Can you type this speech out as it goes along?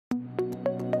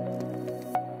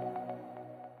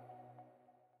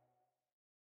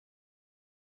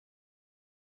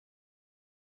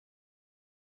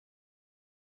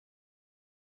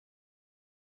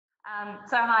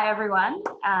So hi everyone,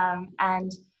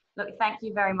 and look, thank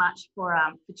you very much for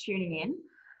tuning in.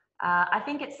 I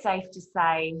think it's safe to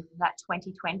say that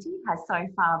 2020 has so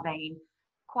far been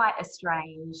quite a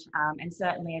strange and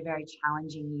certainly a very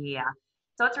challenging year.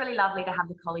 So it's really lovely to have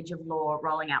the College of Law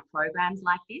rolling out programs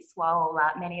like this while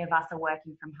many of us are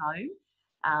working from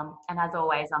home. And as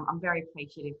always, I'm very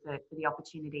appreciative for the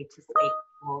opportunity to speak to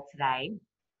you all today.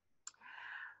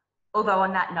 Although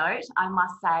on that note, I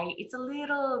must say it's a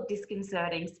little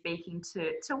disconcerting speaking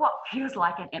to what feels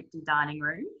like an empty dining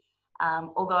room.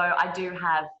 Although I do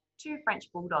have two French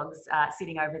bulldogs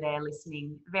sitting over there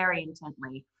listening very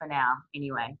intently for now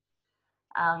anyway.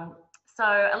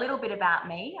 So a little bit about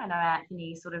me. I know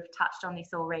Anthony sort of touched on this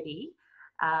already,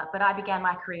 but I began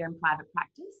my career in private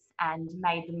practice and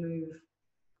made the move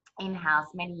in-house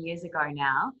many years ago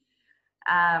now.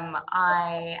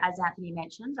 As Anthony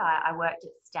mentioned, I worked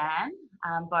at Stan,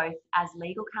 both as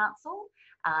legal counsel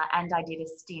and I did a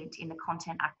stint in the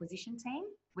content acquisition team,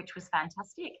 which was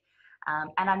fantastic.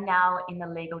 And I'm now in the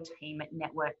legal team at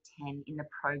Network 10 in the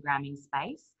programming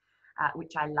space,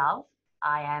 which I love.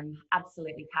 I am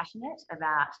absolutely passionate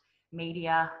about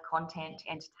media, content,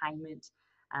 entertainment,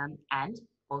 and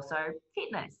also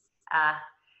fitness.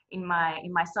 In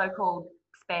my so-called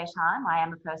spare time, I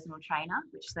am a personal trainer,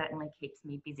 which certainly keeps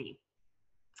me busy.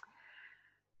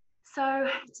 So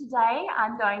today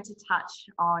I'm going to touch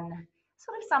on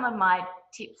sort of some of my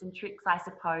tips and tricks, I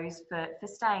suppose, for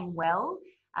staying well,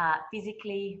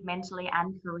 physically, mentally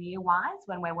and career-wise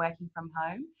when we're working from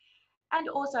home. And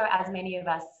also as many of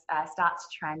us start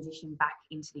to transition back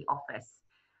into the office.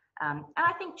 And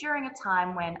I think during a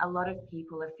time when a lot of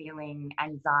people are feeling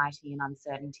anxiety and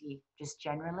uncertainty just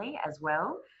generally as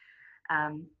well,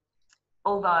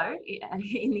 although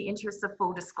in the interest of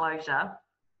full disclosure,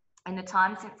 in the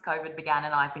time since COVID began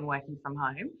and I've been working from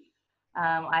home,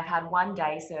 I've had 1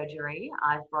 day surgery,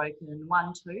 I've broken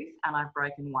one tooth and I've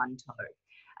broken one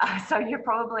toe. So you're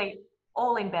probably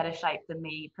all in better shape than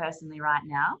me personally right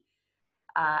now.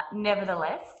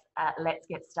 Nevertheless, let's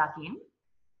get stuck in.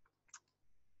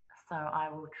 So I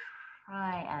will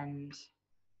try and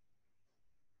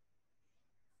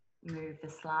move the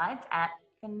slides.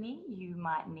 Anthony, you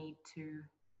might need to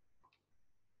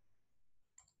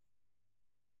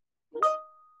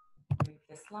move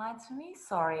the slides for me.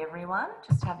 Sorry, everyone.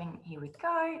 Here we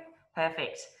go.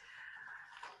 Perfect.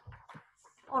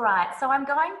 All right, so I'm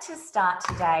going to start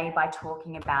today by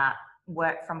talking about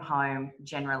work from home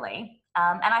generally.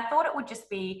 And I thought it would just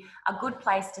be a good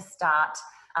place to start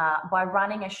by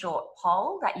running a short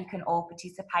poll that you can all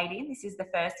participate in. This is the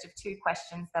first of 2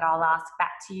 questions that I'll ask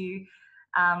back to you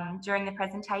during the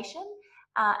presentation.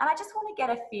 And I just want to get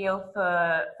a feel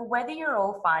for whether you're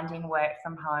all finding work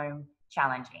from home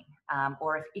challenging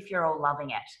or if you're all loving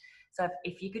it. So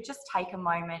if you could just take a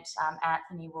moment,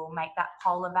 Anthony will make that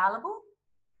poll available.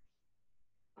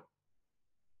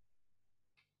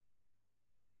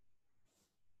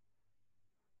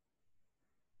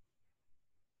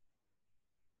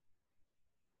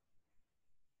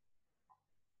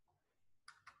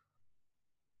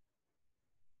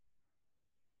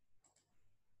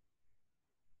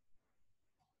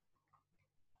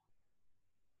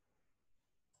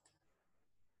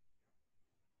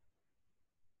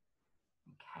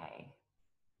 Okay.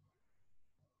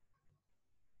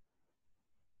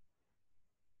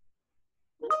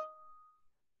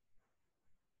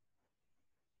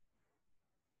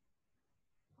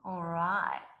 All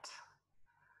right.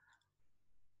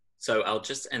 So I'll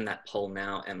just end that poll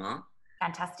now, Emma.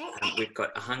 Fantastic. We've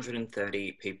got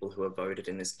 130 people who have voted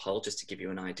in this poll, just to give you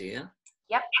an idea.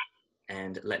 Yep.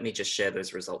 And let me just share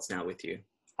those results now with you.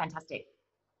 Fantastic.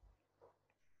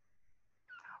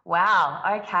 Wow,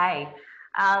 okay.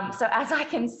 So as I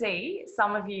can see,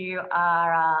 some of you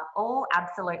are all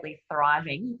absolutely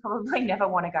thriving. You probably never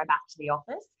want to go back to the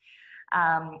office.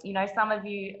 You know, some of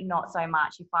you not so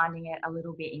much. You're finding it a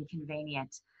little bit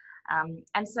inconvenient.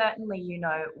 And certainly, you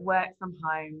know, work from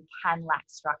home can lack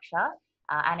structure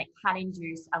and it can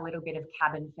induce a little bit of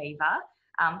cabin fever,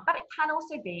 but it can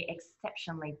also be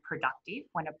exceptionally productive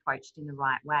when approached in the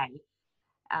right way.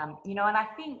 You know, and I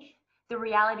think the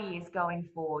reality is going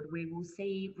forward, we will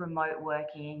see remote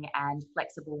working and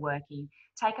flexible working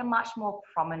take a much more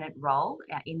prominent role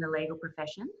in the legal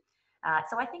profession.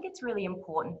 So I think it's really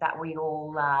important that we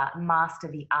all master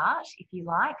the art, if you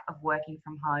like, of working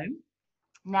from home.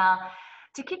 Now,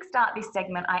 to kickstart this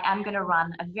segment, I am going to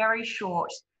run a very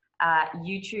short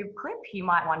YouTube clip. You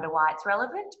might wonder why it's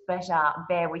relevant, but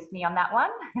bear with me on that one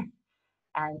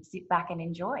and sit back and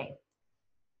enjoy.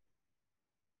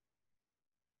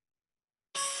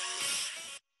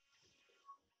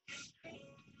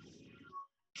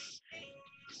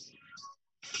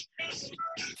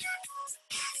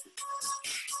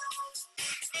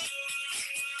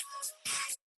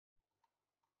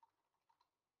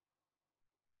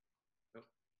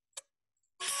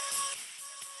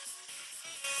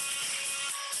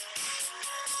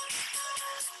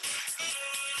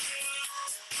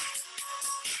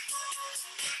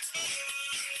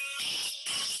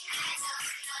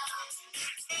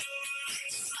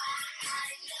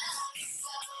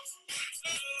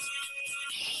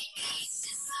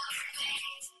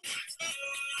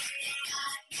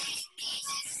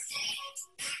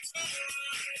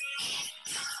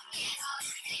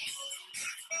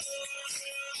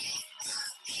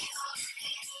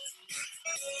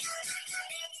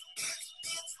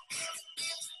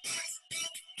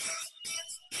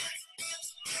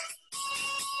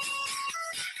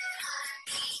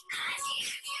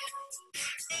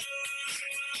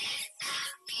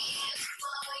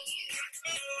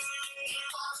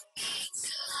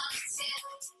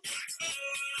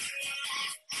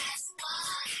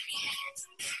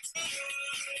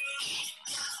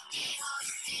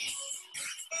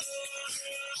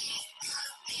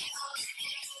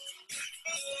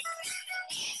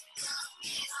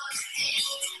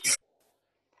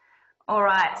 All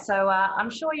right, so I'm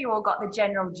sure you all got the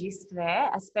general gist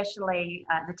there, especially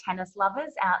the tennis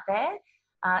lovers out there.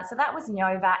 So that was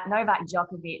Novak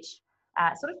Djokovic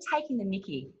sort of taking the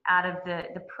mickey out of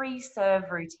the pre-serve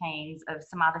routines of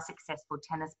some other successful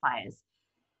tennis players.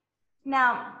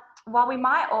 Now, while we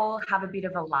might all have a bit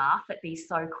of a laugh at these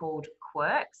so-called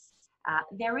quirks,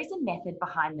 there is a method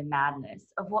behind the madness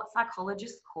of what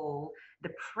psychologists call the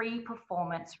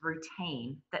pre-performance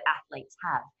routine that athletes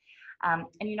have.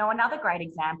 And you know, another great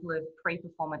example of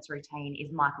pre-performance routine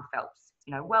is Michael Phelps,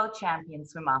 you know, world champion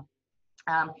swimmer,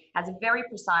 has a very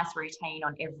precise routine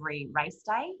on every race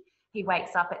day. He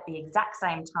wakes up at the exact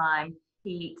same time,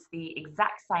 he eats the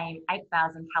exact same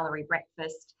 8,000 calorie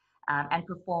breakfast, and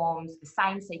performs the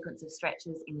same sequence of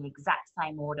stretches in the exact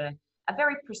same order, a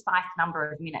very precise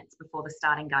number of minutes before the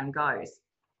starting gun goes.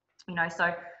 You know,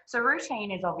 so routine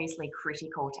is obviously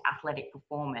critical to athletic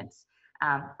performance.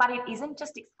 But it isn't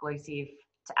just exclusive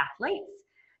to athletes.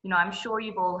 You know, I'm sure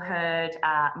you've all heard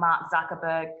Mark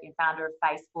Zuckerberg, the founder of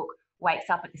Facebook, wakes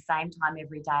up at the same time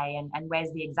every day and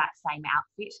wears the exact same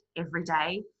outfit every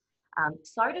day.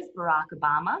 So does Barack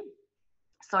Obama.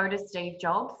 So does Steve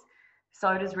Jobs.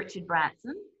 So does Richard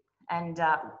Branson. And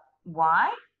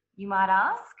why, you might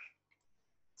ask?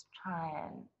 Let's try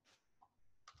and...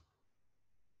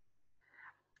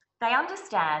 They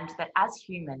understand that as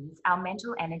humans, our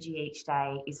mental energy each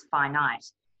day is finite,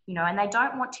 you know, and they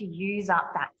don't want to use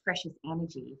up that precious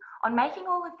energy on making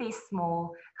all of these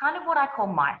small, kind of what I call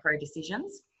micro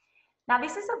decisions. Now,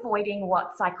 this is avoiding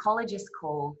what psychologists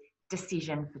call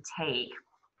decision fatigue.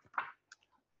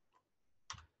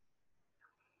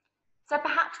 So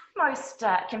perhaps the most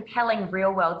compelling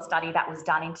real-world study that was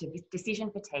done into decision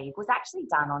fatigue was actually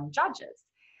done on judges.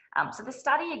 So the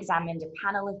study examined a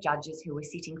panel of judges who were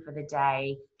sitting for the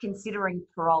day considering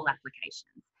parole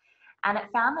applications. And it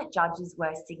found that judges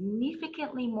were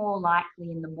significantly more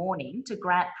likely in the morning to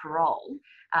grant parole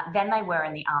than they were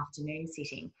in the afternoon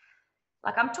sitting.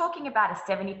 Like, I'm talking about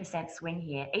a 70% swing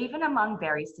here, even among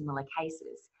very similar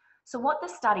cases. So what the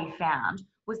study found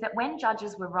was that when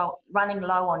judges were running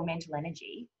low on mental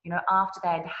energy, you know, after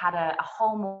they'd had a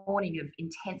whole morning of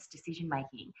intense decision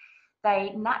making,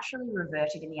 they naturally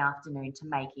reverted in the afternoon to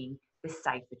making the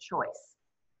safer choice.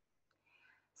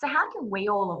 So how can we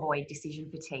all avoid decision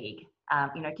fatigue?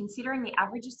 You know, considering the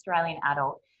average Australian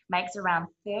adult makes around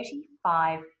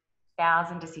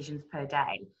 35,000 decisions per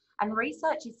day. And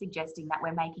research is suggesting that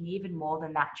we're making even more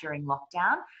than that during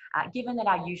lockdown, given that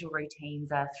our usual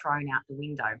routines are thrown out the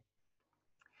window.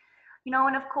 You know,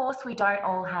 and of course, we don't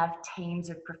all have teams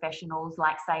of professionals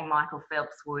like, say, Michael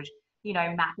Phelps would, you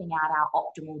know, mapping out our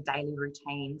optimal daily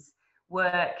routines,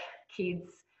 work,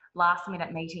 kids, last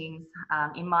minute meetings.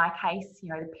 In my case, you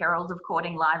know, the perils of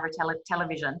courting live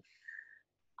television.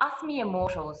 Us mere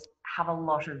mortals have a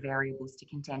lot of variables to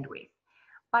contend with,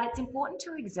 but it's important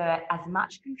to exert as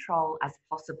much control as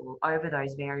possible over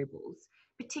those variables,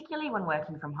 particularly when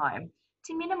working from home,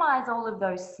 to minimise all of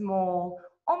those small,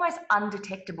 almost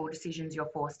undetectable decisions you're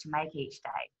forced to make each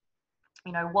day.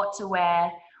 You know, what to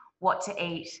wear, what to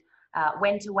eat,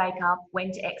 when to wake up,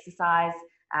 when to exercise,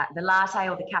 the latte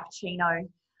or the cappuccino.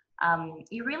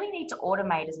 You really need to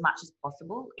automate as much as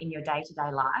possible in your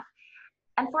day-to-day life.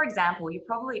 And for example, you're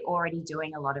probably already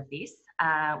doing a lot of this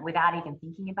without even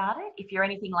thinking about it. If you're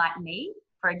anything like me,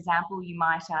 for example, you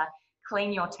might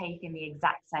clean your teeth in the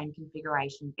exact same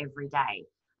configuration every day.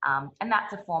 And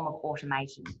that's a form of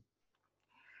automation.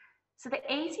 So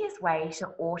the easiest way to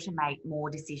automate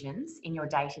more decisions in your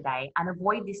day-to-day and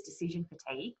avoid this decision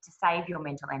fatigue to save your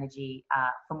mental energy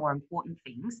for more important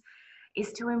things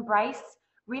is to embrace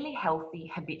really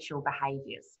healthy habitual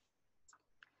behaviours.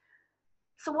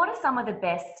 So what are some of the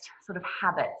best sort of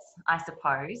habits, I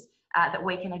suppose, that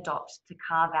we can adopt to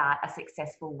carve out a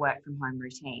successful work from home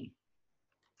routine?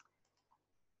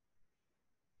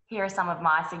 Here are some of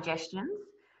my suggestions.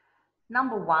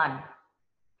 Number one,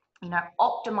 you know,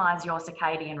 optimize your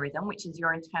circadian rhythm, which is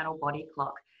your internal body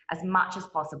clock, as much as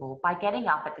possible by getting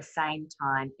up at the same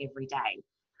time every day.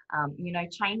 You know,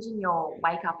 changing your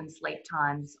wake up and sleep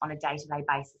times on a day-to-day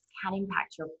basis can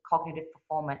impact your cognitive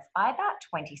performance by about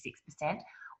 26%,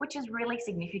 which is really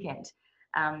significant.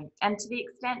 And to the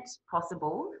extent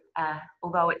possible,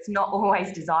 although it's not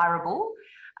always desirable,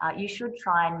 you should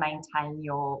try and maintain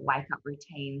your wake-up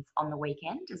routines on the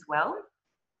weekend as well.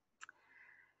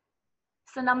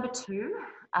 So number two,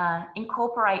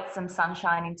 incorporate some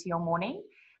sunshine into your morning.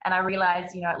 And I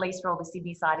realise, you know, at least for all the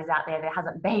Sydney-siders out there, there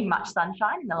hasn't been much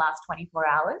sunshine in the last 24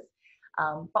 hours.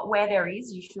 But where there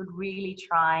is, you should really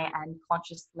try and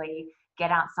consciously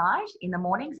get outside in the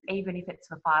mornings, even if it's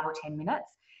for 5 or 10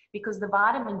 minutes, because the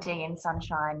vitamin D in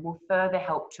sunshine will further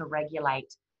help to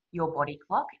regulate your body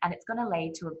clock, and it's going to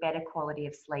lead to a better quality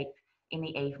of sleep in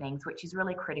the evenings, which is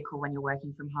really critical when you're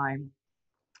working from home.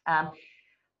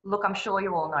 Look, I'm sure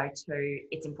you all know too,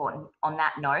 it's important on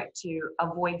that note to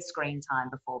avoid screen time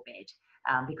before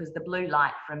bed, because the blue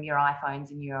light from your iPhones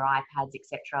and your iPads,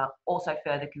 etc., also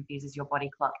further confuses your body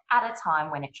clock at a time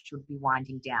when it should be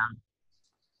winding down.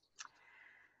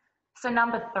 So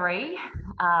number 3,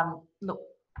 look,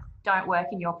 don't work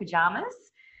in your pajamas.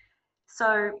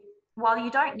 So while you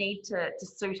don't need to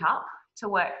suit up to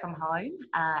work from home,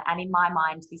 and in my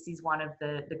mind, this is one of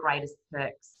the greatest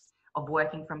perks of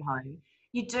working from home,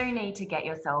 you do need to get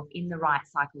yourself in the right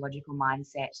psychological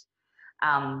mindset,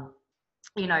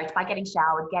 you know, by getting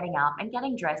showered, getting up and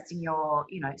getting dressed in your,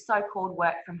 you know, so-called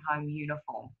work from home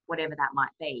uniform, whatever that might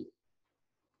be.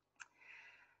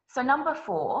 So number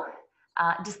 4,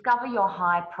 discover your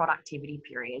high productivity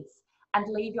periods and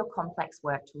leave your complex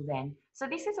work till then. So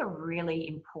this is a really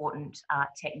important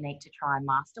technique to try and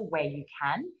master where you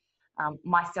can.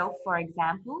 Myself, for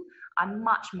example, I'm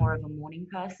much more of a morning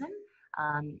person.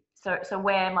 So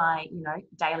where my, you know,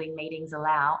 daily meetings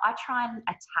allow, I try and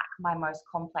attack my most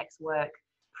complex work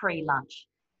pre-lunch,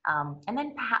 and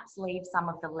then perhaps leave some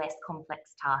of the less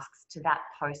complex tasks to that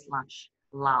post-lunch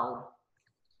lull.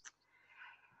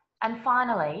 And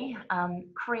finally,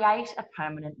 create a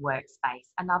permanent workspace,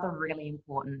 another really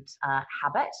important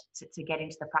habit to get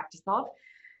into the practice of.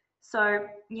 So,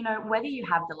 you know, whether you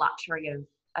have the luxury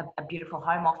of a beautiful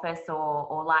home office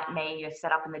or like me, you're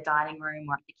set up in the dining room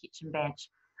or at the kitchen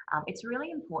bench, it's really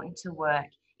important to work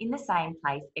in the same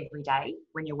place every day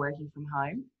when you're working from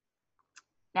home.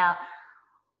 Now,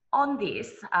 on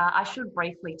this, I should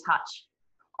briefly touch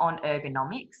on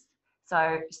ergonomics.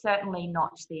 So certainly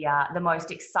not the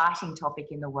most exciting topic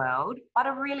in the world, but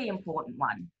a really important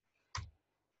one.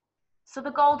 So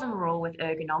the golden rule with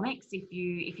ergonomics, if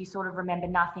you sort of remember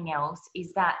nothing else,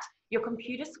 is that your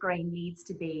computer screen needs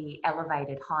to be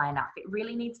elevated high enough. It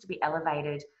really needs to be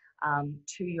elevated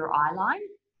to your eye line.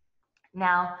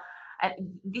 Now,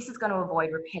 this is going to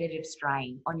avoid repetitive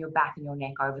strain on your back and your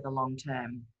neck over the long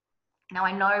term. Now,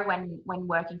 I know when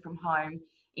working from home,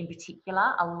 in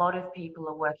particular, a lot of people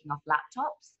are working off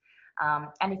laptops.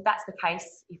 And if that's the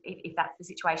case, if that's the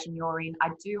situation you're in, I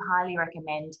do highly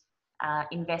recommend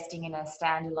investing in a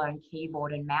standalone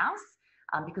keyboard and mouse,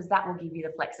 because that will give you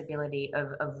the flexibility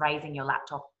of raising your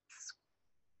laptop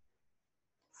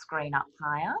screen up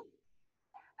higher,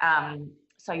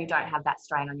 so you don't have that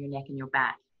strain on your neck and your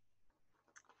back.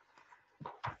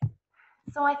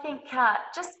 So I think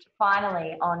just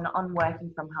finally on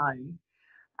working from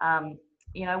home,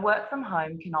 you know, work from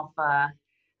home can offer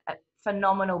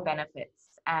phenomenal benefits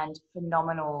and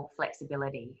phenomenal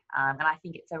flexibility, and I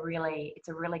think it's a really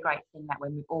great thing that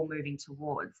we're all moving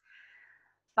towards.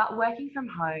 But working from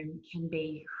home can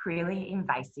be really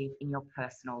invasive in your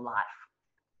personal life,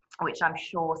 which I'm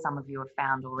sure some of you have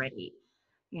found already.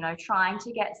 You know, trying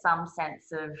to get some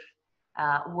sense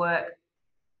of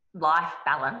work-life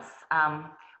balance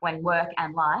when work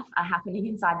and life are happening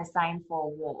inside the same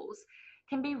 4 walls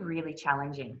can be really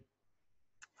challenging.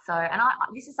 So, and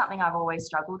this is something I've always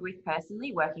struggled with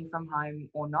personally, working from home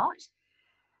or not.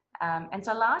 And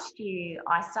so last year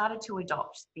I started to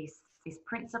adopt this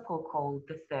principle called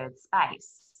the third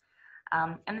space.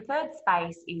 And the third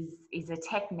space is a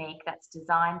technique that's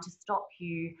designed to stop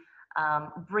you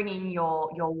bringing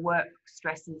your work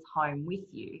stresses home with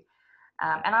you.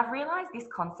 And I've realized this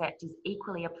concept is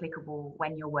equally applicable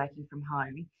when you're working from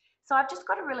home. So I've just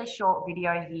got a really short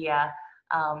video here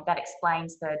that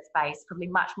explains third space probably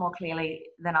much more clearly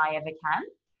than I ever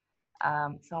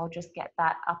can. So I'll just get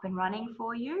that up and running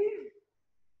for you.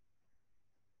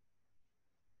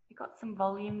 You got some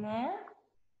volume there?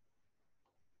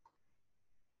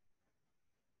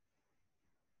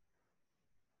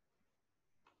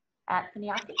 Anthony,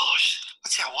 I think. Gosh,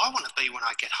 that's how I want to be when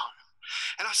I get home.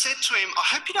 And I said to him,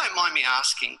 I hope you don't mind me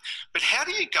asking, but how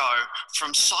do you go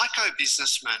from psycho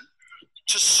businessman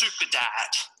to super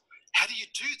dad? How do you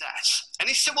do that? And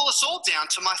he said, well, it's all down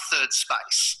to my third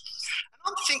space.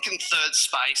 And I'm thinking third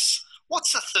space,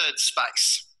 what's a third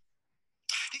space?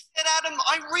 He said, Adam,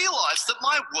 I realised that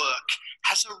my work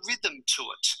has a rhythm to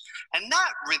it. And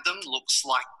that rhythm looks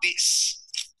like this.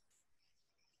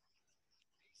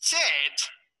 He said,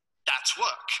 that's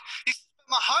work. He said,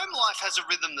 my home life has a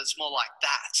rhythm that's more like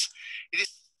that. It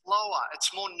is slower,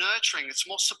 it's more nurturing, it's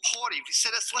more supportive. He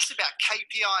said it's less about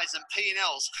KPIs and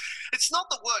P&Ls. It's not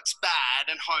that work's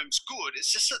bad and home's good,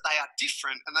 it's just that they are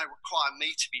different and they require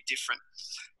me to be different.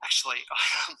 Actually,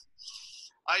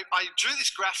 I drew this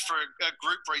graph for a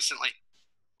group recently,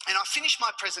 And I finished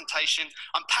my presentation.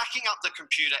 I'm packing up the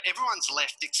computer. Everyone's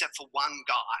left except for one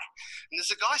guy. And there's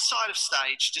a guy side of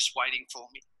stage just waiting for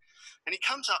me. And he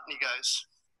comes up and he goes,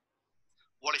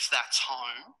 "What if that's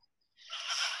home?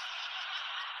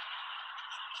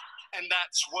 And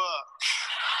that's work."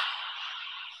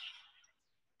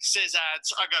 Says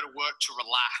ads, I go to work to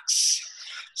relax.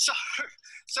 So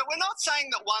we're not saying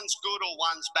that one's good or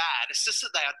one's bad. It's just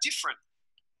that they are different.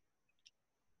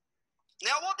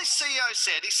 Now, what this CEO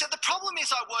said, he said, the problem is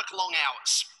I work long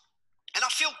hours and I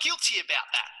feel guilty about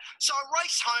that. So I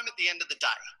race home at the end of the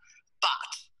day, but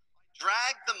I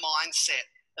drag the mindset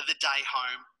of the day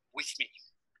home with me.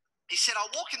 He said, I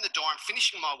walk in the door, I'm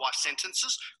finishing my wife's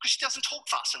sentences because she doesn't talk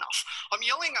fast enough. I'm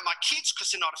yelling at my kids because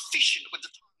they're not efficient with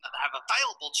the time that they have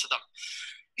available to them.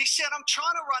 He said, I'm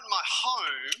trying to run my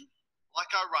home like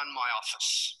I run my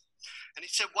office. And he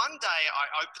said, one day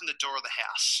I opened the door of the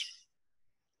house.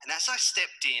 And as I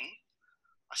stepped in,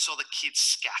 I saw the kids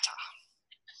scatter.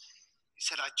 He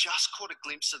said, I just caught a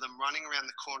glimpse of them running around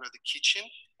the corner of the kitchen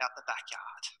out the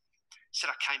backyard. He said,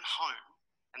 I came home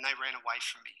and they ran away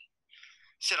from me.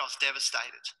 He said, I was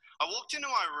devastated. I walked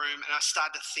into my room and I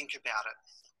started to think about it.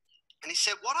 And he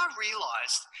said, what I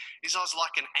realized is I was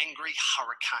like an angry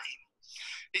hurricane.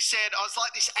 He said, I was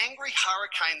like this angry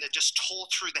hurricane that just tore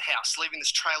through the house, leaving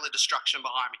this trail of destruction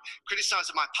behind me,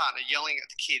 criticizing my partner, yelling at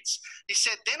the kids. He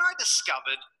said, then I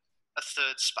discovered a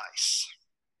third space.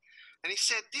 And he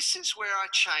said, this is where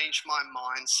I changed my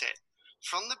mindset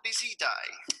from the busy day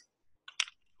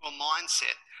to a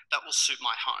mindset that will suit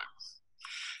my home.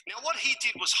 Now, what he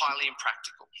did was highly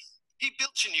impractical. He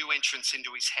built a new entrance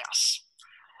into his house,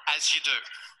 as you do.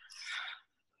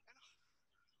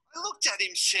 I looked at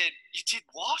him and said, you did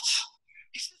what?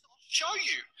 He says, I'll show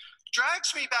you.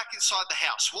 Drags me back inside the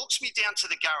house, walks me down to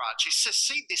the garage. He says,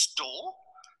 see this door?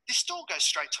 This door goes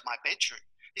straight to my bedroom.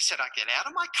 He said, I get out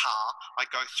of my car, I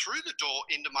go through the door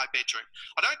into my bedroom.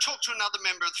 I don't talk to another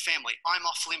member of the family. I'm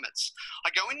off limits.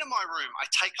 I go into my room, I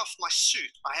take off my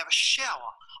suit, I have a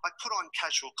shower, I put on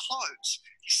casual clothes.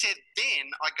 He said,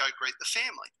 then I go greet the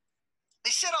family.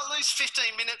 He said, I lose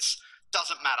 15 minutes.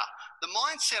 Doesn't matter. The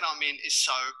mindset I'm in is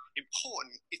so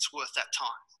important, it's worth that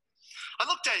time. I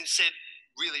looked at him and said,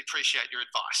 really appreciate your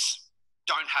advice.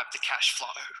 Don't have the cash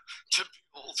flow to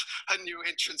build a new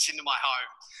entrance into my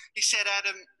home. He said,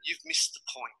 Adam, you've missed the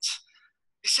point.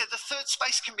 He said, the third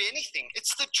space can be anything.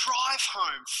 It's the drive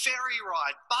home, ferry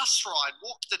ride, bus ride,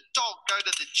 walk the dog, go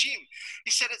to the gym.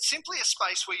 He said, it's simply a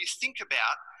space where you think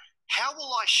about, how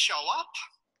will I show up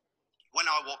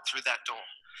when I walk through that door?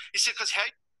 He said, because how...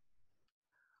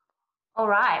 All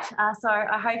right, so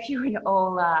I hope you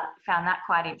all found that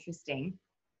quite interesting.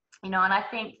 And I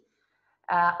think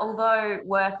although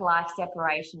work-life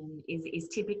separation is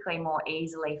typically more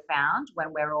easily found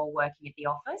when we're all working at the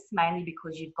office, mainly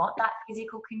because you've got that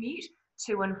physical commute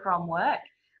to and from work,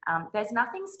 there's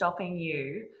nothing stopping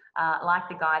you, like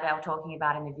the guy they were talking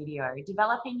about in the video,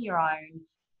 developing your own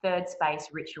third space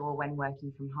ritual when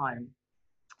working from home.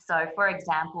 So, for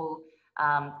example,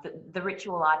 the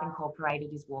ritual I've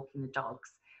incorporated is walking the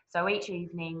dogs. So each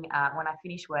evening when I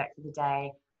finish work for the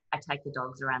day, I take the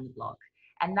dogs around the block.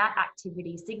 And that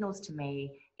activity signals to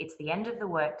me it's the end of the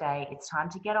workday, it's time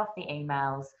to get off the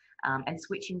emails and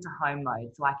switch into home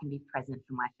mode so I can be present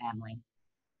for my family.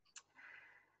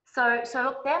 So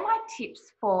look, they're my tips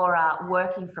for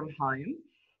working from home.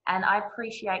 And I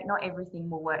appreciate not everything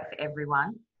will work for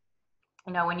everyone.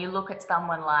 When you look at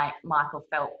someone like Michael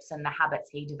Phelps and the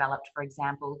habits he developed, for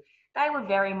example, they were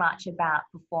very much about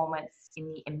performance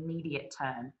in the immediate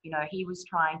term. He was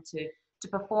trying to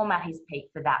perform at his peak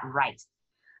for that race.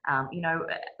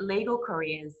 Legal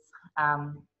careers,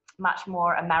 much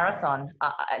more a marathon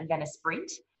than a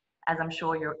sprint, as I'm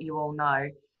sure you all know.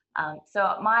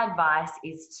 So my advice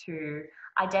is to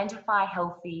identify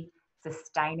healthy,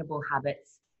 sustainable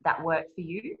habits that work for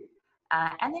you.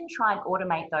 And then try and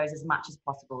automate those as much as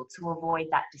possible to avoid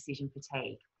that decision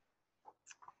fatigue.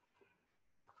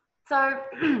 So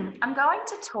I'm going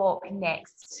to talk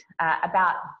next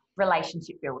about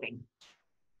relationship building.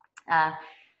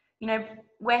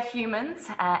 We're humans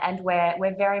and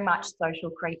we're very much social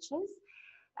creatures.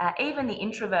 Even the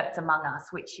introverts among us,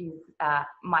 which is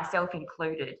myself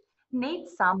included, need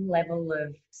some level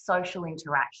of social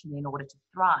interaction in order to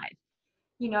thrive.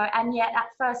 And yet at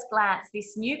first glance,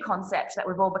 this new concept that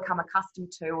we've all become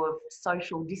accustomed to of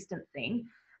social distancing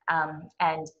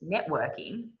and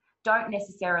networking don't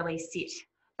necessarily sit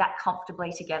that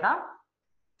comfortably together.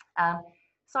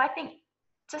 So I think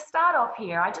to start off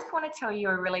here, I just want to tell you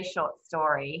a really short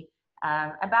story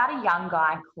about a young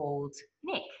guy called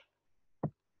Nick.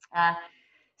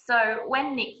 So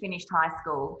when Nick finished high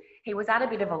school, he was at a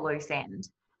bit of a loose end.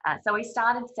 So he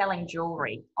started selling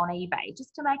jewellery on eBay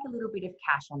just to make a little bit of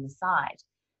cash on the side.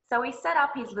 So he set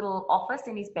up his little office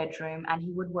in his bedroom and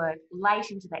he would work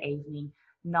late into the evening,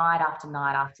 night after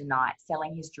night after night,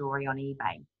 selling his jewellery on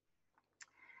eBay.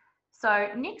 So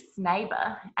Nick's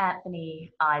neighbour,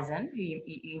 Anthony Eisen, who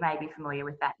you may be familiar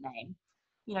with that name,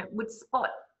 would spot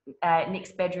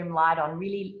Nick's bedroom light on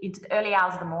really into the early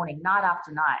hours of the morning, night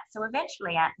after night. So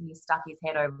eventually Anthony stuck his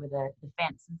head over the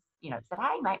fence and, said,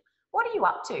 "Hey, mate, what are you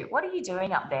up to? What are you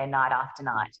doing up there night after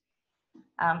night?"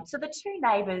 So the two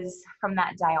neighbours from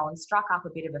that day on struck up a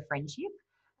bit of a friendship.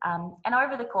 And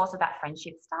over the course of that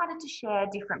friendship, started to share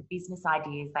different business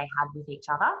ideas they had with each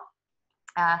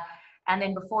other. And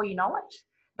then before you know it,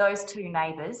 those two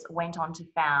neighbours went on to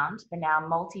found the now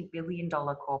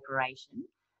multi-billion-dollar corporation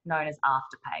known as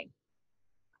Afterpay.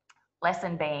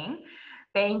 Lesson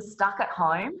being stuck at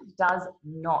home does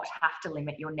not have to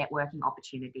limit your networking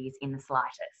opportunities in the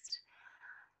slightest.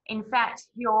 In fact,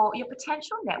 your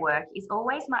potential network is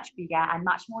always much bigger and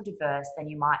much more diverse than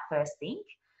you might first think.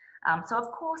 So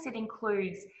of course it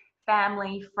includes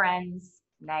family, friends,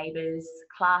 neighbours,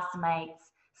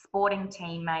 classmates, sporting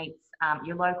teammates,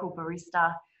 your local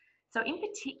barista. So in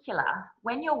particular,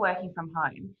 when you're working from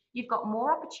home, you've got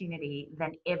more opportunity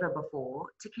than ever before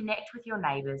to connect with your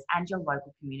neighbours and your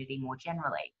local community more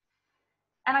generally.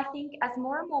 And I think as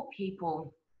more and more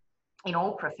people in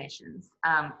all professions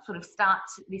sort of start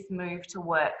this move to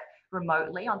work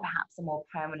remotely on perhaps a more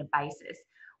permanent basis,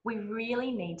 we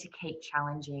really need to keep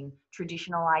challenging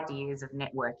traditional ideas of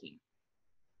networking.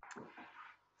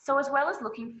 So as well as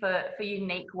looking for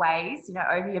unique ways,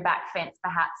 over your back fence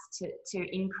perhaps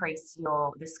to increase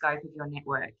the scope of your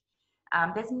network,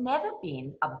 there's never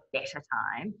been a better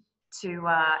time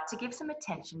to give some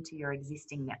attention to your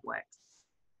existing networks.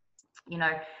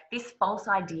 This false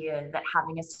idea that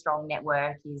having a strong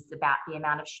network is about the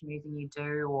amount of schmoozing you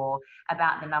do or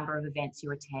about the number of events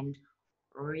you attend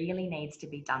really needs to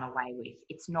be done away with.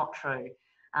 It's not true.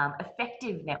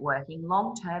 Effective networking,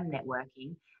 long-term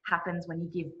networking, happens when you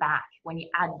give back, when you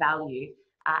add value,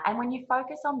 and when you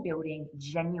focus on building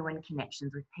genuine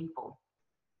connections with people.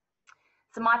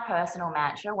 So my personal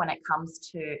mantra when it comes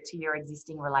to your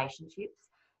existing relationships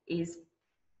is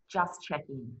just check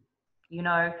in.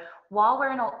 While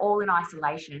we're all in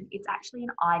isolation, it's actually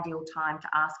an ideal time to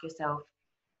ask yourself,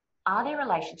 are there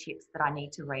relationships that I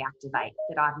need to reactivate,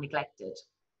 that I've neglected?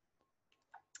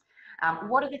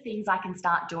 What are the things I can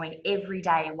start doing every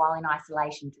day while in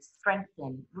isolation to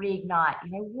strengthen, reignite,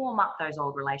 warm up those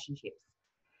old relationships?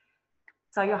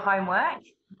 So your homework,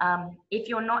 if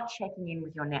you're not checking in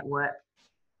with your network,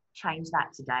 change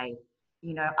that today.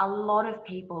 A lot of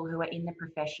people who are in the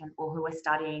profession or who are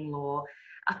studying law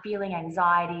are feeling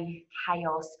anxiety,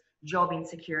 chaos, job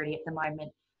insecurity at the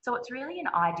moment. So it's really an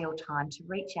ideal time to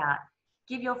reach out,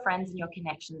 give your friends and your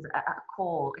connections a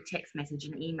call, a text message,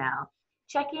 an email.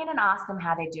 Check in and ask them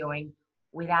how they're doing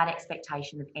without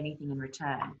expectation of anything in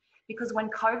return. Because when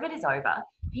COVID is over,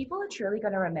 people are truly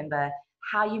going to remember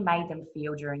how you made them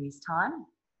feel during this time,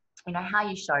 how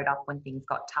you showed up when things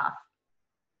got tough.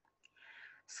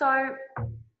 So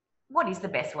what is the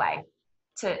best way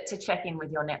to check in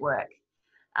with your network?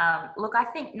 Look, I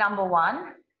think number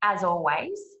one, as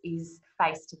always, is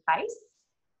face-to-face.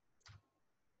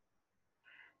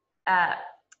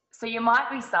 So you might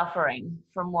be suffering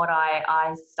from what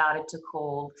I started to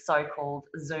call so-called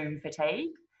Zoom fatigue.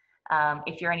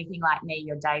 If you're anything like me,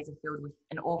 your days are filled with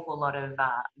an awful lot of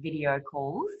video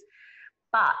calls,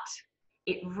 but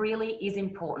it really is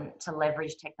important to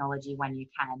leverage technology when you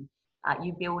can.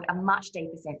 You build a much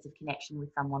deeper sense of connection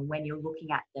with someone when you're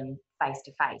looking at them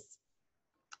face-to-face.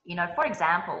 For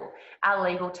example, our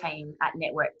legal team at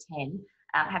Network 10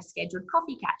 have scheduled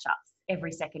coffee catch-ups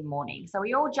every second morning. So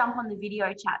we all jump on the video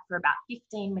chat for about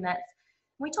 15 minutes.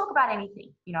 We talk about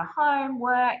anything, home,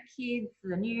 work, kids,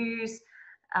 the news,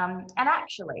 and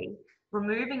actually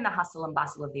removing the hustle and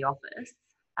bustle of the office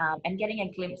and getting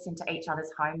a glimpse into each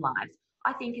other's home lives,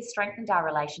 I think has strengthened our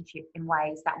relationship in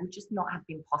ways that would just not have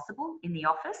been possible in the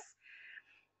office.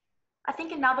 I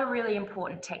think another really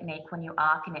important technique when you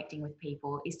are connecting with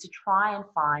people is to try and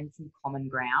find some common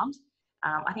ground.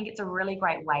 I think it's a really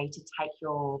great way to take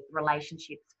your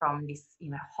relationships from this,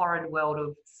 horrid world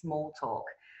of small talk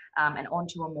and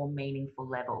onto a more meaningful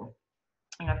level.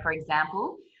 For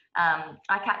example,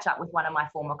 I catch up with one of my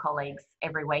former colleagues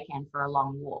every weekend for a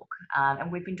long walk.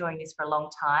 And we've been doing this for a long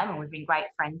time and we've been great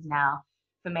friends now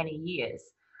for many years.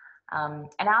 And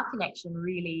our connection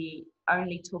really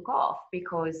only took off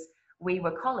because we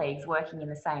were colleagues working in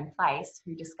the same place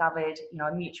who discovered,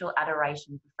 a mutual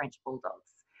adoration for French bulldogs.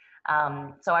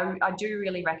 So I do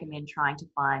really recommend trying to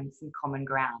find some common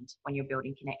ground when you're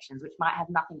building connections, which might have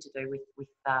nothing to do with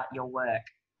your work.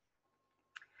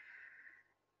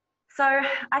 So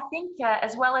I think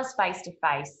as well as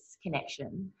face-to-face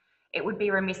connection, it would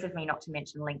be remiss of me not to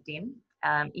mention LinkedIn.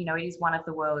 You know, it is one of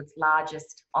the world's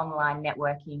largest online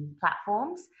networking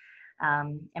platforms,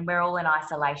 and we're all in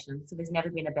isolation, so there's never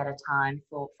been a better time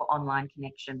for online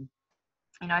connection.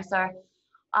 You know, so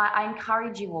I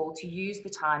encourage you all to use the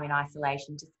time in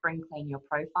isolation to spring clean your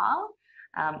profile.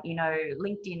 You know,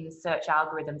 LinkedIn's search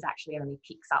algorithms actually only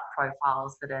picks up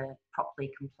profiles that are properly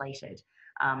completed.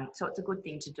 So it's a good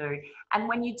thing to do. And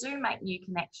when you do make new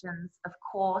connections, of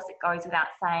course, it goes without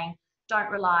saying,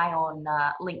 don't rely on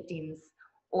LinkedIn's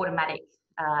automatic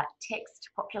text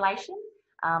population.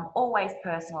 Always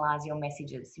personalize your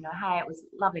messages. You know, hey, it was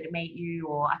lovely to meet you,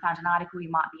 or I found an article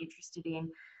you might be interested in,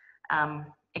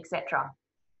 etc.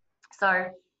 So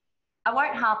I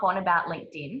won't harp on about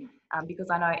LinkedIn because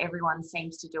I know everyone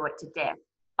seems to do it to death,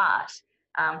 but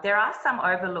there are some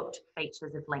overlooked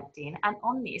features of LinkedIn. And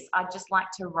on this, I'd just like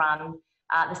to run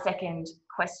the second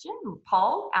question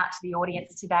poll out to the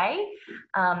audience today.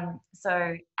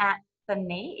 So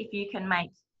Anthony, if you can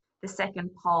make the second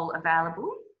poll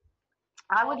available,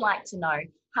 I would like to know,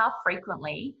 how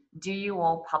frequently do you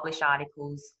all publish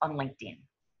articles on LinkedIn?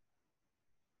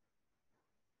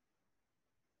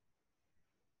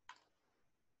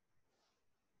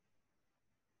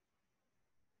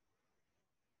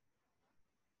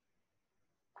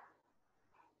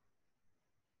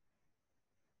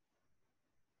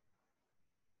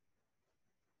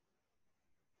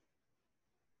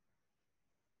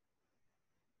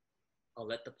 I'll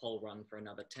let the poll run for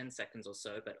another 10 seconds or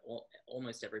so, but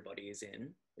almost everybody is in,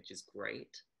 which is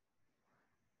great.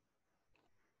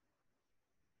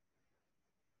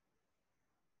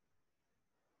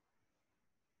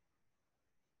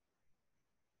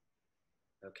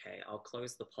 Okay, I'll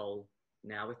close the poll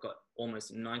now. We've got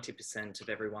almost 90% of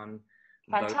everyone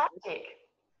voted. Fantastic.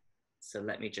 So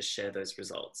let me just share those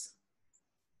results.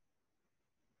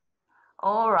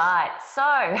 All right, so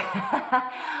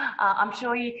I'm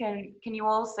sure you can you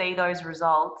all see those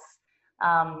results?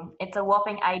 It's a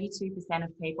whopping 82%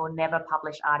 of people never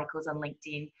publish articles on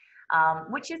LinkedIn,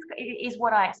 which is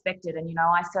what I expected. And, you know,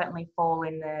 I certainly fall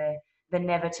in the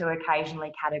never to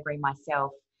occasionally category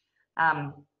myself.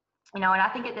 You know, and I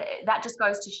think that just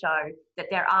goes to show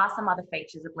that there are some other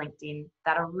features of LinkedIn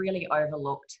that are really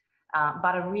overlooked,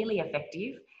 but are really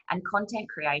effective, and content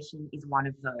creation is one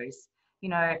of those. You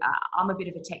know, I'm a bit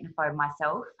of a technophobe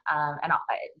myself, and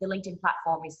the LinkedIn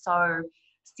platform is so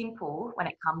simple when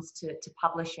it comes to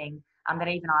publishing that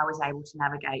even I was able to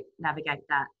navigate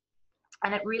that.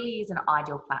 And it really is an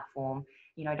ideal platform,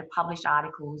 you know, to publish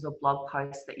articles or blog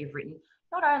posts that you've written.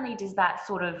 Not only does that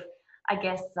sort of, I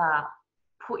guess,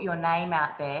 put your name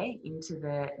out there into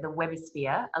the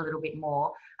webosphere a little bit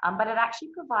more, but it actually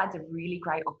provides a really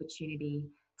great opportunity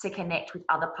to connect with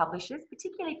other publishers,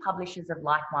 particularly publishers of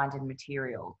like-minded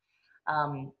material.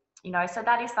 You know, so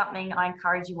that is something I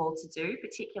encourage you all to do,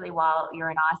 particularly while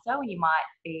you're in ISO and you might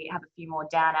have a few more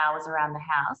down hours around the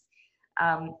house.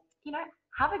 You know,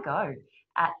 have a go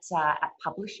at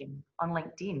publishing on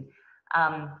LinkedIn.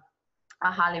 I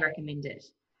highly recommend it.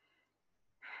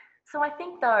 So I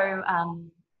think though,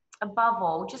 above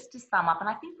all, just to sum up, and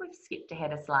I think we've skipped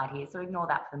ahead a slide here, so ignore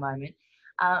that for the moment.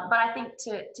 But I think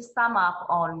to sum up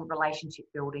on relationship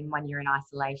building when you're in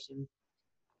isolation,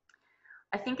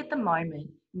 I think at the moment,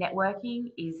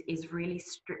 networking is really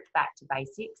stripped back to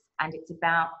basics, and it's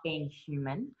about being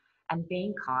human and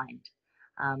being kind.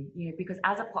 You know, because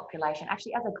as a population,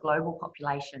 actually as a global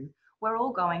population, we're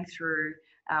all going through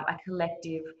a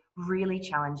collective, really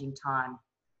challenging time.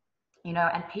 You know,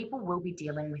 and people will be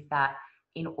dealing with that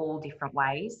in all different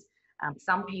ways.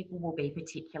 Some people will be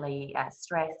particularly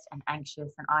stressed and anxious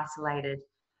and isolated,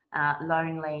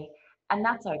 lonely, and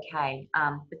that's okay.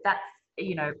 But that's,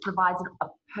 you know, provides a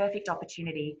perfect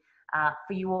opportunity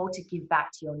for you all to give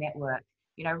back to your network.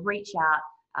 You know, reach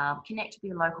out, connect with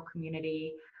your local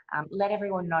community, let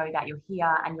everyone know that you're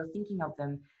here and you're thinking of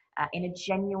them in a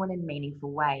genuine and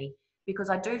meaningful way.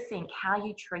 Because I do think how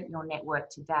you treat your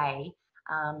network today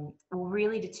will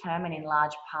really determine in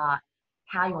large part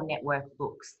how your network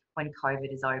looks when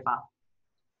COVID is over.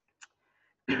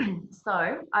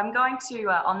 So I'm going to,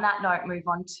 on that note, move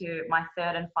on to my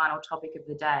third and final topic of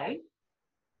the day,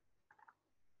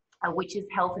 which is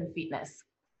health and fitness.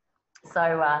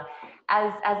 So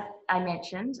as I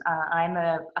mentioned, I'm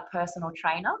a personal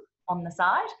trainer on the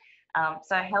side.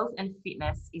 So health and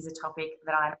fitness is a topic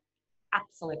that I'm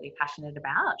absolutely passionate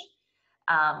about.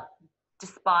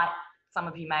 Despite some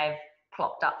of you may have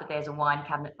plopped up that there's a wine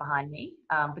cabinet behind me.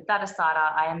 But that aside,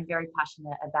 I am very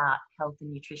passionate about health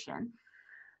and nutrition.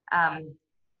 And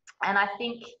I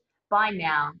think by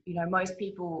now, you know, most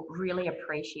people really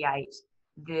appreciate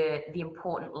the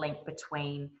important link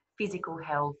between physical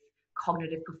health,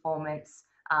 cognitive performance,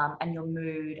 and your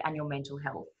mood and your mental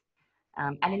health.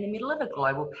 And in the middle of a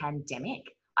global pandemic,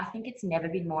 I think it's never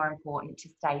been more important to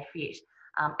stay fit,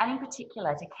 and in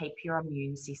particular to keep your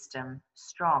immune system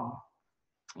strong.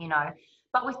 You know,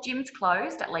 but with gyms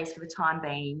closed, at least for the time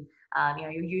being, you know,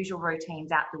 your usual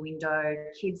routines out the window,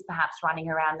 kids perhaps running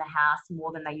around the house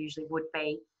more than they usually would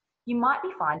be, you might be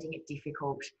finding it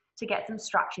difficult to get some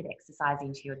structured exercise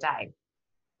into your day,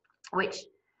 which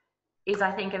is,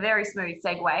 I think, a very smooth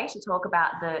segue to talk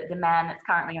about the man that's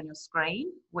currently on your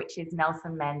screen, which is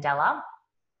Nelson Mandela.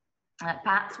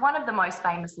 Perhaps one of the most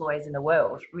famous lawyers in the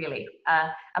world, really,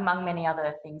 among many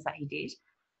other things that he did.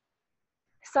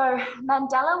 So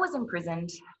Mandela was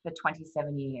imprisoned for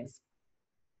 27 years,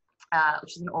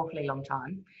 which is an awfully long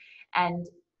time. And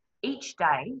each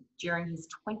day during his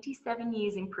 27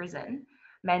 years in prison,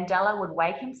 Mandela would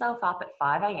wake himself up at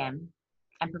 5 a.m.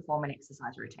 and perform an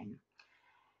exercise routine.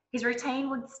 His routine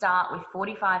would start with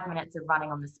 45 minutes of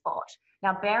running on the spot.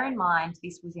 Now, bear in mind,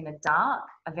 this was in a dark,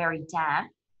 a very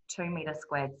damp 2-metre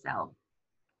squared cell.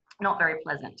 Not very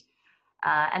pleasant.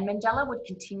 And Mandela would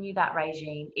continue that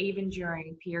regime even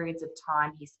during periods of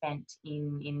time he spent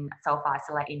in solitary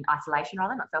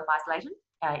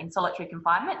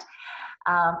confinement.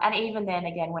 And even then,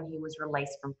 again, when he was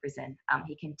released from prison,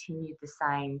 he continued the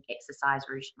same exercise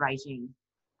regime.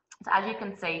 So as you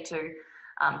can see too,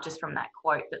 just from that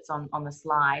quote that's on the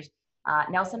slide,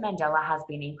 Nelson Mandela has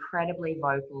been incredibly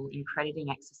vocal in crediting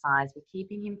exercise with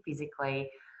keeping him physically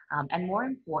and, more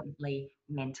importantly,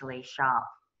 mentally sharp.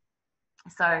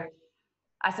 So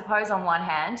I suppose on one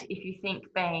hand, if you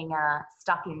think being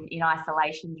stuck in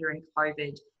isolation during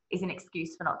COVID is an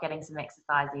excuse for not getting some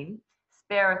exercise in,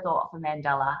 spare a thought for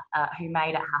Mandela, who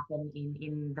made it happen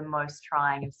in the most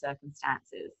trying of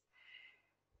circumstances.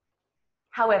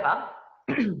 However,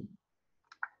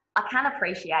 I can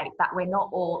appreciate that we're not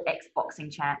all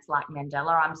ex-boxing champs like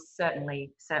Mandela. I'm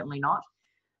certainly not.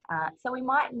 So we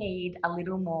might need a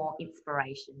little more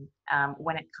inspiration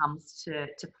when it comes to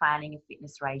planning a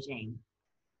fitness regime.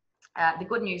 The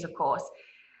good news, of course,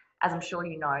 as I'm sure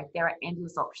you know, there are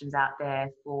endless options out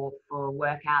there for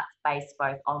workouts based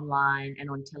both online and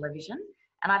on television.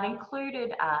 And I've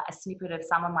included a snippet of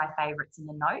some of my favourites in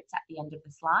the notes at the end of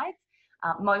the slides,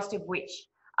 most of which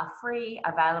are free,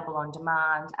 available on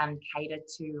demand, and catered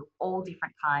to all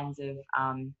different kinds of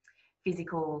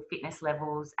physical fitness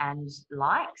levels and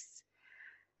likes.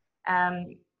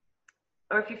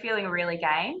 Or if you're feeling really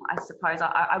game, I suppose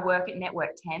I work at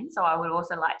Network 10, so I would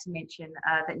also like to mention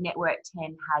that Network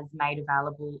 10 has made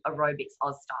available Aerobics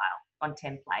Oz Style on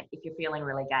template if you're feeling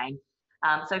really game.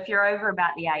 So if you're over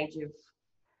about the age of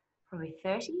probably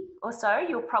 30 or so,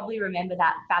 you'll probably remember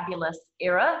that fabulous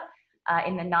era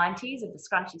in the 90s of the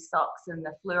scrunchy socks and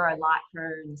the fluoro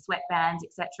lycra and the sweatbands,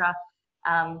 etc.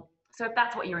 So if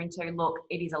that's what you're into, look,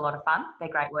 it is a lot of fun. They're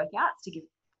great workouts to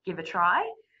give a try.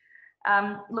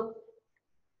 Look,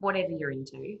 whatever you're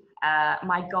into,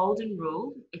 my golden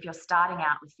rule, if you're starting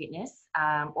out with fitness,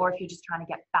 or if you're just trying to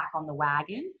get back on the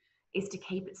wagon, is to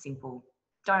keep it simple.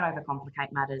 Don't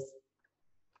overcomplicate matters.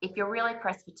 If you're really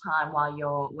pressed for time while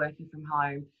you're working from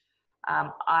home,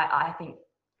 I think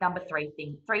three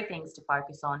things to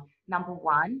focus on. Number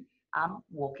one,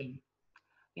 walking.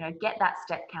 You know, get that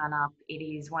step count up. It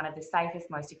is one of the safest,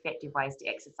 most effective ways to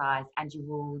exercise, and you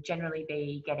will generally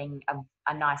be getting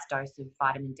a nice dose of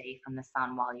vitamin D from the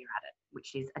sun while you're at it,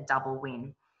 which is a double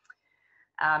win.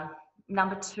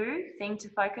 Number two thing to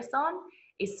focus on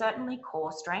is certainly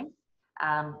core strength,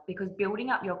 because building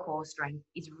up your core strength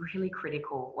is really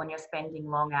critical when you're spending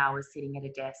long hours sitting at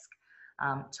a desk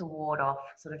to ward off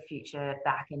sort of future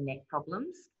back and neck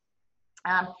problems.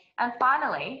 And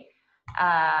finally,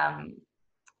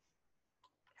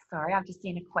 sorry, I've just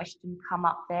seen a question come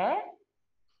up there.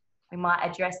 We might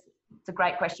address, it's a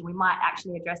great question. We might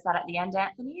actually address that at the end,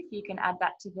 Anthony, if you can add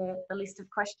that to the list of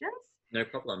questions. No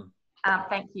problem.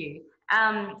 Thank you.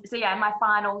 So yeah, my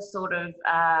final sort of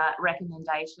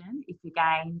recommendation, if you're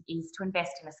game, is to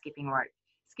invest in a skipping rope.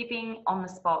 Skipping on the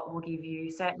spot will give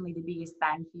you certainly the biggest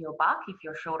bang for your buck if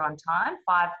you're short on time.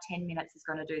 5-10 minutes is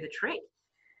going to do the trick.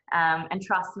 And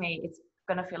trust me, it's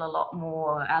going to feel a lot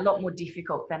more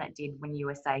difficult than it did when you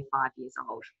were, say, 5 years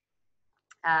old.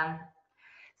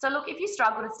 So look, if you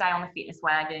struggle to stay on the fitness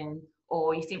wagon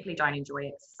or you simply don't enjoy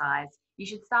exercise, you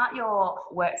should start your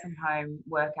work from home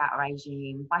workout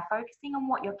regime by focusing on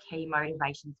what your key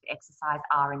motivations for exercise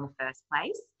are in the first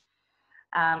place.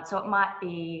 So it might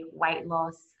be weight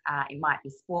loss, it might be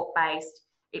sport-based,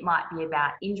 it might be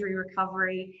about injury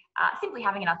recovery, simply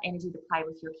having enough energy to play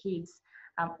with your kids.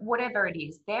 Whatever it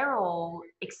is, they're all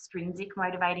extrinsic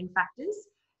motivating factors.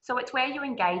 So it's where you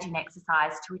engage in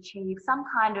exercise to achieve some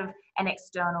kind of an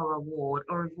external reward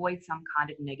or avoid some kind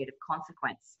of negative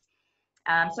consequence.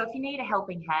 So if you need a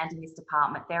helping hand in this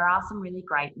department, there are some really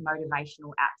great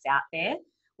motivational apps out there.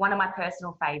 One of my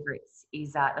personal favourites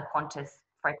is the Qantas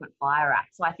Frequent Flyer app.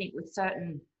 So I think with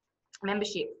certain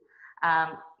membership,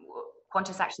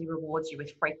 Qantas actually rewards you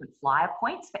with frequent flyer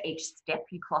points for each step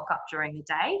you clock up during the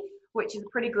day, which is a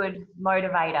pretty good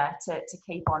motivator to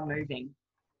keep on moving.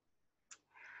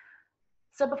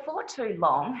 So before too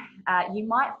long, you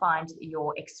might find that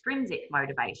your extrinsic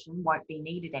motivation won't be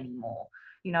needed anymore.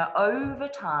 You know, over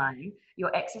time,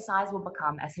 your exercise will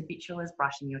become as habitual as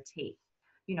brushing your teeth.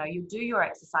 You know, you do your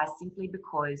exercise simply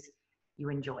because you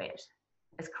enjoy it.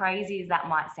 As crazy as that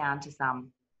might sound to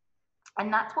some.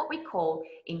 And that's what we call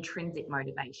intrinsic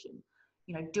motivation.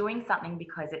 You know, doing something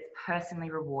because it's personally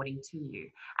rewarding to you.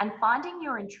 And finding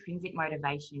your intrinsic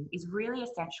motivation is really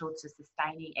essential to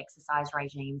sustaining exercise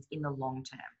regimes in the long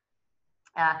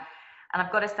term. And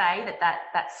I've got to say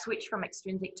that switch from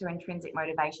extrinsic to intrinsic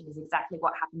motivation is exactly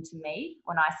what happened to me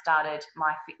when I started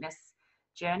my fitness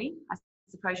journey, I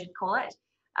suppose you'd call it.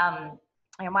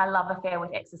 You know, my love affair with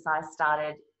exercise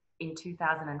started in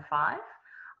 2005.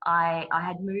 I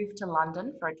had moved to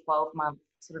London for a 12-month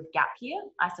sort of gap year,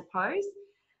 I suppose.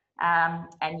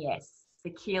 And yes, the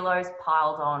kilos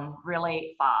piled on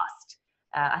really fast.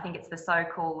 I think it's the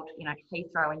so-called, you know,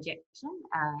 Heathrow injection,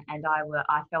 and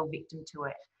I fell victim to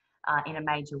it in a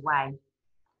major way.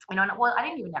 You know, and I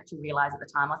didn't even actually realise at the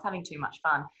time I was having too much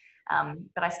fun.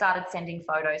 But I started sending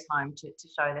photos home to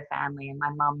show the family, and my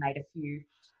mum made a few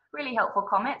really helpful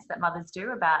comments that mothers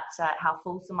do about how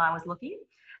fulsome I was looking.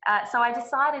 So I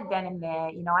decided then and there,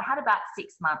 you know, I had about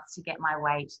 6 months to get my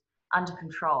weight under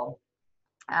control,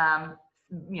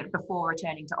 you know, before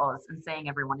returning to Oz and seeing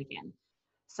everyone again.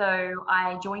 So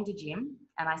I joined a gym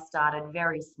and I started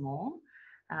very small.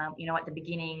 You know, at the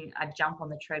beginning, I'd jump on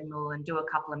the treadmill and do a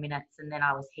couple of minutes, and then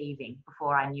I was heaving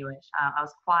before I knew it. I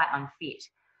was quite unfit,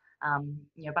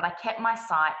 you know, but I kept my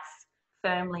sights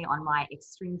firmly on my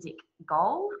extrinsic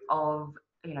goal of,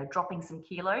 you know, dropping some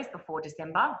kilos before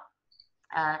December.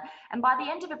 And by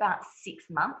the end of about 6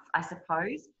 months, I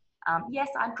suppose, yes,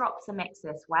 I dropped some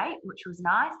excess weight, which was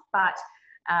nice, but,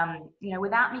 you know,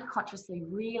 without me consciously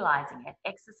realizing it,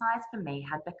 exercise for me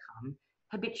had become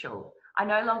habitual. I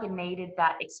no longer needed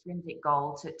that extrinsic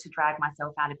goal to drag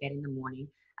myself out of bed in the morning.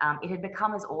 It had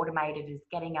become as automated as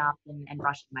getting up and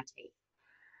brushing my teeth.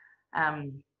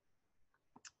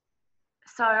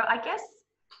 So I guess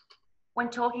when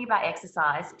talking about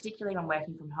exercise, particularly when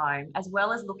working from home, as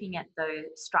well as looking at the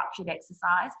structured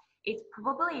exercise, it's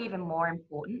probably even more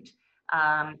important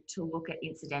to look at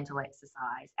incidental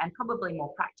exercise, and probably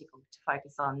more practical to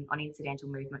focus on incidental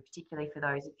movement, particularly for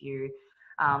those of you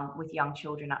with young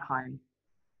children at home.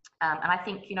 And I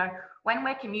think, you know, when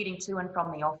we're commuting to and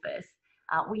from the office,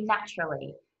 we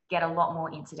naturally get a lot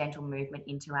more incidental movement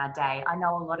into our day. I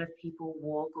know a lot of people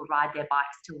walk or ride their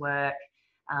bikes to work.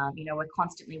 You know, we're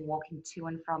constantly walking to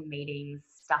and from meetings,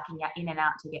 ducking in and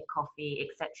out to get coffee,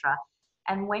 etc.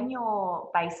 And when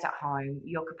you're based at home,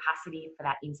 your capacity for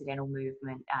that incidental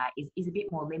movement is a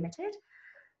bit more limited.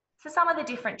 So some of the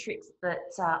different tricks that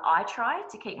I try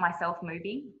to keep myself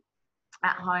moving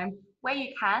at home, where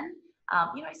you can,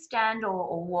 you know, stand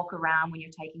or walk around when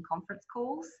you're taking conference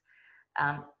calls.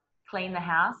 Clean the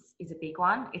house is a big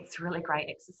one. It's really great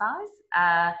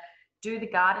exercise. Do the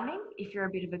gardening if you're a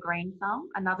bit of a green thumb,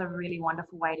 another really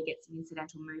wonderful way to get some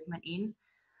incidental movement in.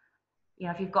 You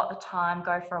know, if you've got the time,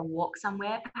 go for a walk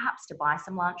somewhere, perhaps to buy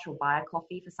some lunch or buy a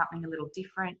coffee for something a little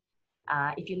different.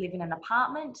 If you live in an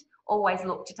apartment, always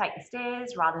look to take the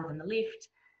stairs rather than the lift,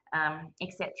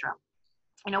 etc.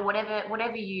 You know,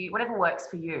 whatever works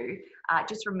for you,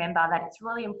 just remember that it's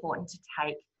really important to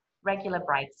take regular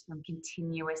breaks from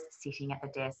continuous sitting at the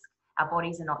desk. Our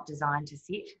bodies are not designed to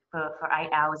sit for 8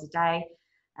 hours a day.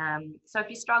 So if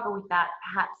you struggle with that,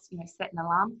 perhaps, you know, set an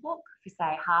alarm clock for,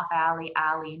 say, half-hourly,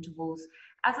 hourly intervals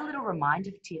as a little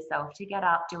reminder to yourself to get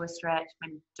up, do a stretch,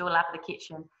 maybe do a lap of the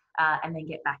kitchen, and then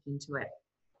get back into it.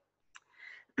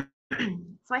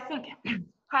 So I think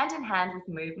hand in hand with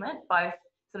movement, both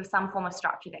sort of some form of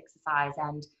structured exercise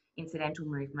and incidental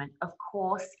movement, of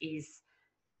course, is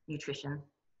nutrition.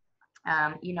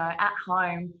 You know, at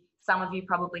home, some of you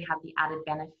probably have the added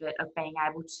benefit of being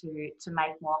able to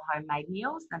make more homemade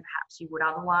meals than perhaps you would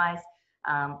otherwise.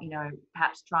 You know,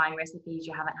 perhaps trying recipes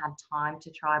you haven't had time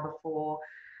to try before.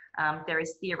 There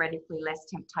is theoretically less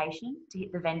temptation to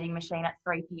hit the vending machine at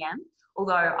 3 p.m,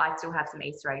 although I still have some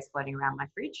Easter eggs floating around my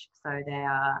fridge, so they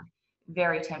are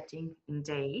very tempting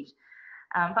indeed.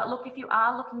 But look, if you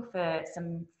are looking for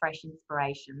some fresh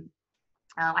inspiration,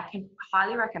 I can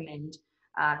highly recommend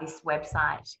this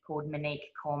website called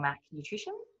Monique Cormack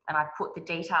Nutrition, and I put the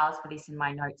details for this in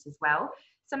my notes as well.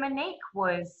 So Monique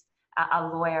was a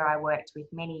lawyer I worked with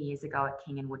many years ago at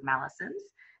King & Wood Mallisons,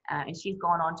 and she's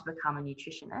gone on to become a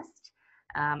nutritionist,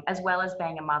 as well as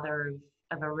being a mother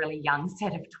of a really young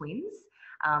set of twins.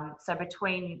 So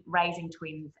between raising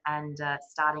twins and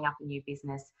starting up a new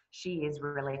business, she is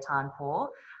really time poor.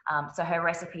 So her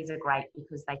recipes are great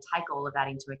because they take all of that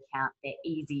into account. They're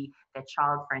easy, they're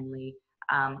child friendly,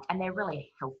 and they're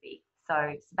really healthy.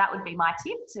 So that would be my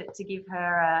tip, to give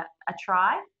her a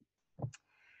try.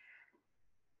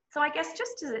 So I guess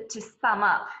just to sum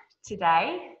up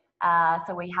today,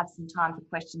 so we have some time for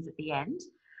questions at the end,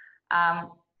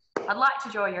 I'd like to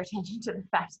draw your attention to the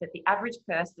fact that the average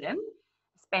person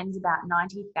spends about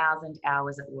 90,000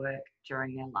 hours at work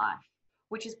during their life,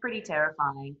 which is pretty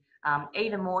terrifying.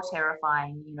 Even more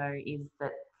terrifying, is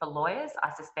that for lawyers,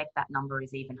 I suspect that number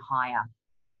is even higher.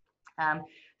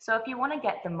 So if you want to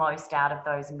get the most out of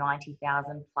those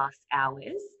 90,000 plus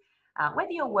hours,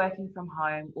 whether you're working from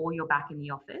home or you're back in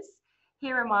the office,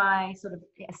 here are my sort of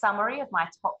a summary of my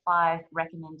top 5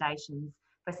 recommendations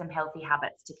for some healthy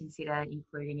habits to consider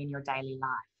including in your daily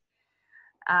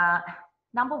life.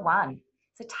 Number 1,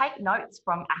 so take notes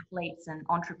from athletes and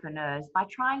entrepreneurs by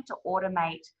trying to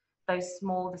automate those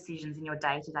small decisions in your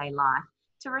day-to-day life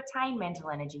to retain mental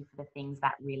energy for the things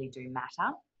that really do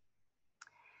matter.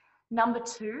 Number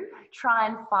 2, try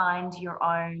and find your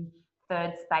own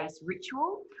third space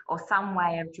ritual or some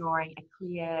way of drawing a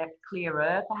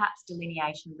clearer, perhaps,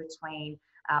 delineation between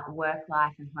work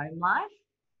life and home life.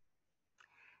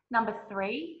 Number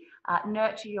 3,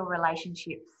 nurture your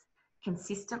relationships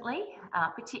consistently,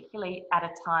 particularly at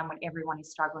a time when everyone is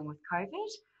struggling with COVID.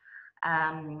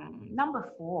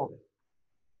 Number 4,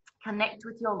 connect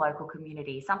with your local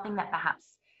community, something that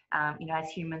perhaps, as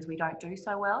humans, we don't do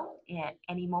so well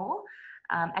anymore.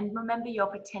 And remember, your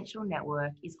potential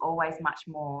network is always much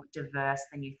more diverse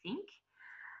than you think.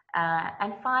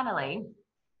 And finally,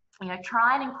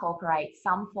 try and incorporate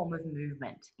some form of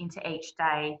movement into each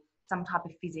day, some type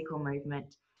of physical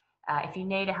movement. If you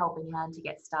need a helping hand to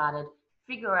get started,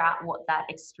 figure out what that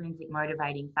extrinsic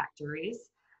motivating factor is,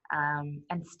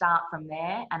 and start from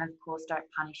there. And of course, don't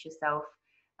punish yourself.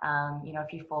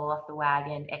 If you fall off the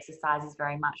wagon, exercise is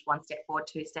very much 1 step forward,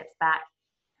 2 steps back.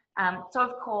 So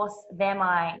of course, they're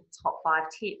my top 5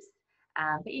 tips,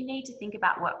 but you need to think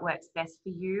about what works best for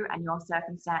you and your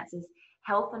circumstances.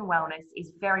 Health and wellness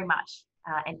is very much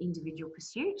an individual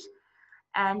pursuit.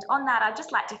 And on that, I'd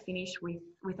just like to finish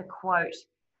with a quote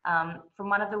from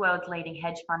one of the world's leading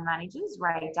hedge fund managers,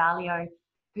 Ray Dalio,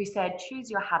 who said,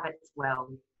 "Choose your habits well,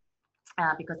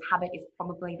 because habit is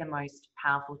probably the most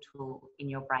powerful tool in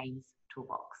your brain's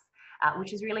toolbox,"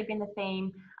 which has really been the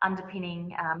theme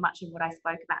underpinning much of what I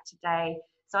spoke about today.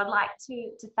 So I'd like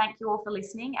to thank you all for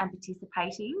listening and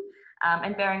participating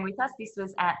and bearing with us. This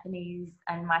was Anthony's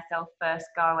and myself first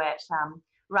go at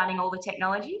running all the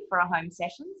technology for a home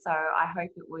session. So I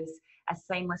hope it was as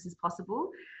seamless as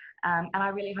possible. And I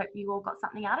really hope you all got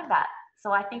something out of that.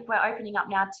 So I think we're opening up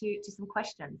now to some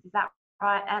questions. Is that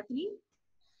right, Anthony?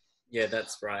 Yeah,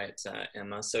 that's right,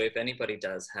 Emma. So if anybody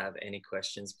does have any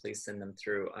questions, please send them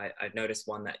through. I noticed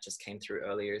one that just came through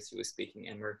earlier as you were speaking,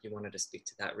 Emma, if you wanted to speak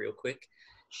to that real quick.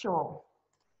 Sure.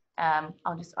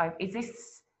 I'll just open.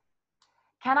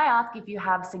 Can I ask if you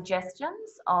have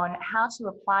suggestions on how to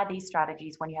apply these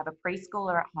strategies when you have a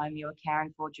preschooler at home you are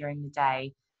caring for during the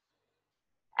day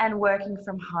and working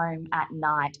from home at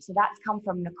night? So that's come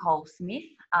from Nicole Smith.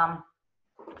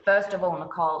 First of all,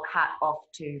 Nicole, hat off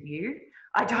to you.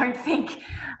 I don't think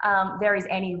there is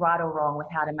any right or wrong with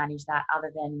how to manage that,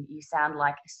 other than you sound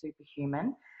like a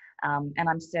superhuman. And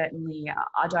I'm certainly,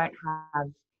 I don't have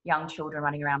young children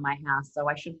running around my house, so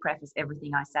I should preface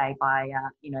everything I say by,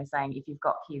 saying if you've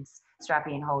got kids, strap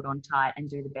in, hold on tight, and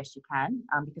do the best you can,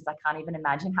 because I can't even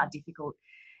imagine how difficult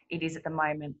it is at the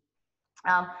moment.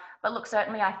 But look,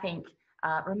 certainly I think,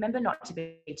 remember not to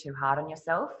be too hard on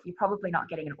yourself. You're probably not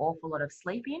getting an awful lot of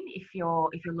sleep in if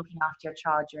you're looking after your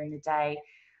child during the day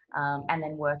and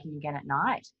then working again at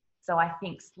night. So I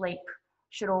think sleep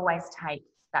should always take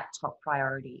that top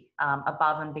priority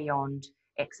above and beyond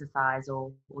exercise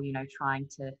or trying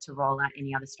to roll out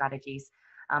any other strategies.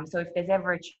 So if there's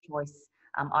ever a choice,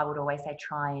 I would always say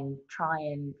try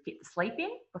and fit the sleep in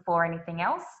before anything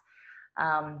else.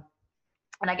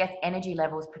 and I guess energy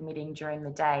levels permitting during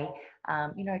the day,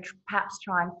 perhaps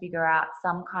try and figure out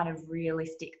some kind of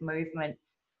realistic movement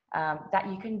that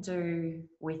you can do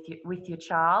with your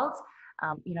child.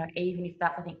 Even if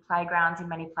that's, I think playgrounds in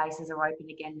many places are open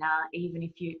again now, even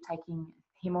if you're taking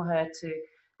him or her to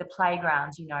the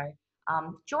playground,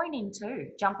 join in too.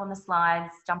 Jump on the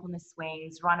slides, jump on the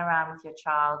swings, run around with your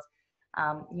child.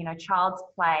 Child's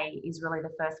play is really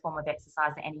the first form of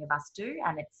exercise that any of us do,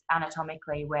 and it's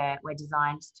anatomically we're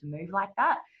designed to move like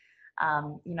that.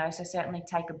 So certainly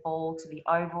take a ball to the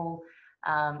oval,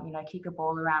 kick a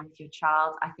ball around with your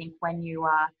child. I think when you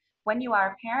are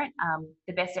a parent,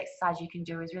 the best exercise you can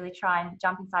do is really try and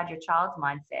jump inside your child's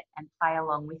mindset and play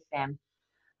along with them.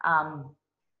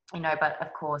 But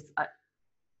of course,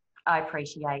 I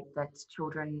appreciate that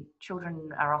children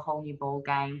are a whole new ball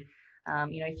game.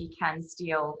 If you can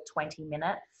steal 20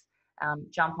 minutes,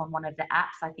 jump on one of the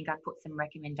apps. I think I put some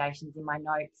recommendations in my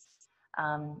notes,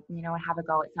 and have a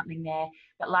go at something there.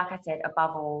 But like I said,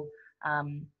 above all,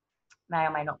 may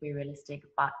or may not be realistic,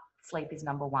 but sleep is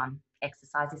number one.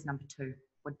 Exercise is number two,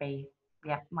 would be,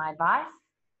 my advice.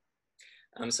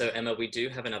 So Emma, we do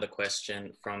have another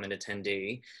question from an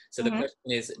attendee. So the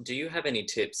question is, do you have any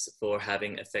tips for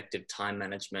having effective time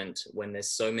management when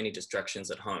there's so many distractions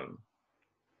at home?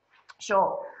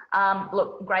 Sure.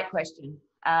 Look, great question.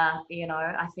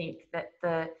 I think that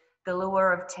the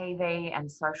lure of TV and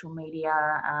social media,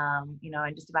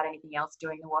 and just about anything else,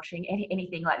 doing the washing,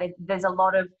 anything like that, there's a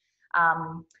lot of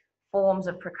forms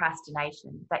of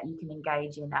procrastination that you can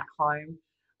engage in at home.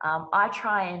 I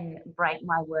try and break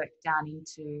my work down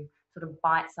into sort of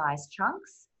bite-sized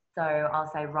chunks. So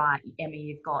I'll say, right, Emma,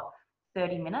 you've got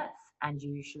 30 minutes and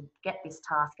you should get this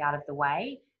task out of the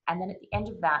way. And then at the end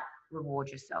of that, reward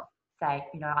yourself. Say,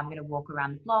 I'm going to walk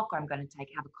around the block, or I'm going to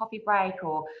have a coffee break,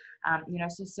 or,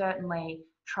 so certainly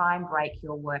try and break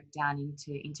your work down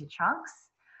into chunks.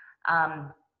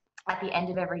 At the end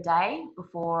of every day,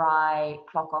 before I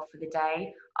clock off for the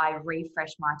day, I refresh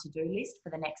my to-do list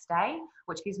for the next day,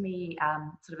 which gives me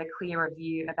sort of a clearer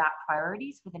view about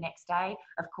priorities for the next day.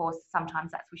 Of course,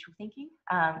 sometimes that's wishful thinking.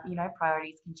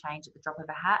 Priorities can change at the drop of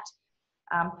a hat.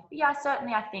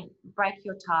 Certainly I think break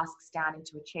your tasks down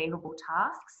into achievable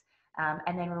tasks,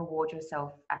 and then reward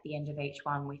yourself at the end of each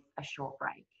one with a short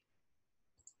break.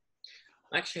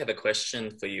 I actually have a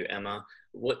question for you, Emma.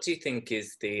 What do you think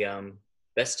is the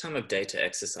best time of day to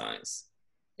exercise,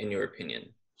 in your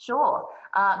opinion? Sure.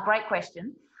 Great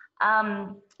question.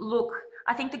 Look,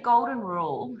 I think the golden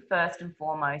rule, first and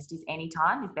foremost, is any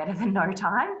time is better than no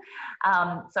time.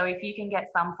 So if you can get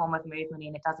some form of movement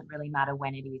in, it doesn't really matter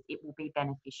when it is, it will be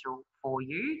beneficial for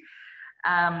you.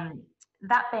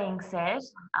 That being said,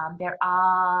 there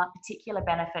are particular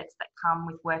benefits that come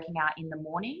with working out in the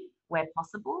morning where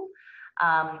possible.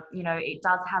 It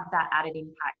does have that added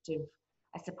impact of,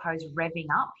 I suppose, revving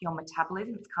up your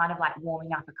metabolism. It's kind of like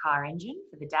warming up a car engine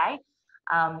for the day,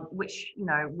 which,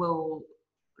 will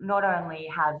not only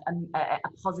have a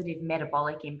positive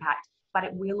metabolic impact, but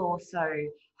it will also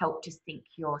help to sync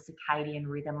your circadian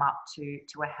rhythm up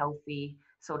to a healthy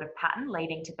sort of pattern,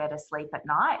 leading to better sleep at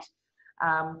night.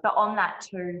 But on that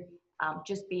too,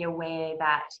 just be aware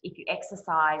that if you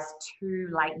exercise too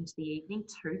late into the evening,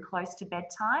 too close to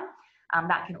bedtime,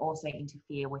 that can also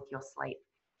interfere with your sleep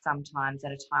sometimes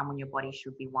at a time when your body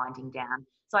should be winding down.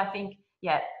 So I think,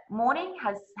 morning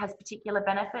has particular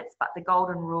benefits, but the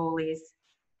golden rule is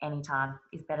any time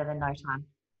is better than no time.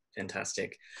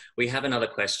 Fantastic. We have another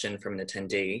question from an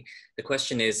attendee. The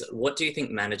question is, what do you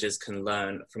think managers can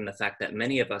learn from the fact that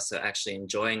many of us are actually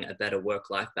enjoying a better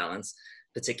work-life balance,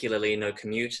 particularly no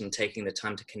commute and taking the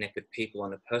time to connect with people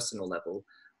on a personal level,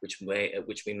 which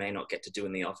we may not get to do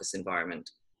in the office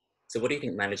environment? So what do you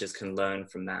think managers can learn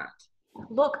from that?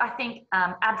 Look, I think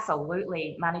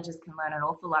absolutely managers can learn an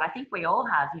awful lot. I think we all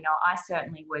have. I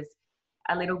certainly was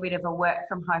a little bit of a work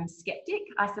from home skeptic,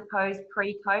 I suppose,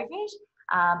 pre-COVID,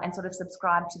 and sort of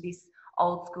subscribed to this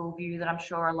old school view that I'm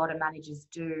sure a lot of managers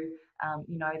do,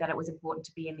 that it was important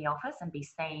to be in the office and be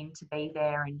seen, to be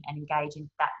there and engage in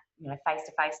that,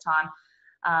 face-to-face time.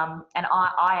 And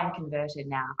I am converted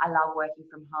now. I love working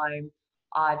from home.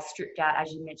 I've stripped out,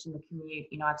 as you mentioned, the commute.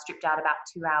 I've stripped out about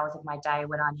 2 hours of my day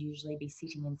when I'd usually be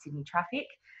sitting in Sydney traffic.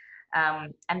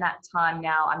 And that time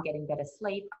now, I'm getting better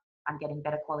sleep, I'm getting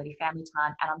better quality family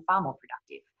time, and I'm far more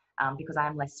productive because I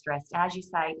am less stressed. And as you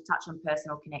say, to touch on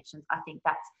personal connections, I think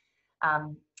that's,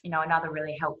 another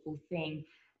really helpful thing.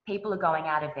 People are going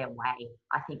out of their way,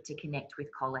 I think, to connect with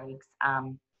colleagues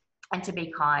and to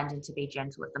be kind and to be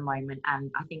gentle at the moment.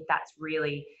 And I think that's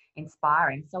really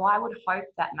inspiring. So I would hope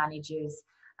that managers,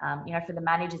 for the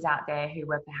managers out there who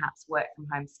were perhaps work from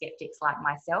home skeptics like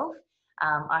myself,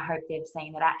 I hope they've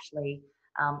seen that actually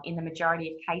in the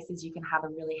majority of cases, you can have a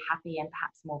really happy and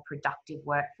perhaps more productive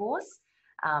workforce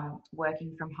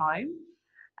working from home.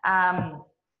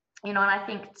 You know, and I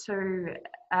think too,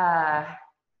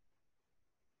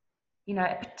 you know,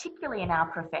 particularly in our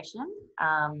profession,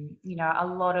 you know, a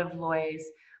lot of lawyers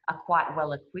are quite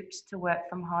well equipped to work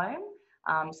from home.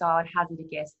 So I would hazard a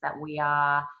guess that we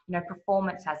are, you know,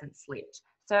 performance hasn't slipped.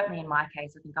 Certainly in my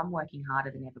case, I think I'm working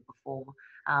harder than ever before,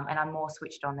 and I'm more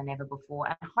switched on than ever before.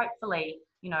 And hopefully,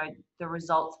 you know, the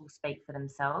results will speak for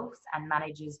themselves, and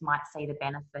managers might see the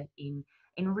benefit in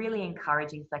really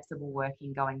encouraging flexible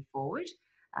working going forward.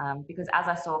 Because as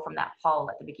I saw from that poll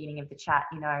at the beginning of the chat,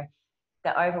 you know,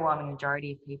 the overwhelming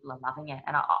majority of people are loving it.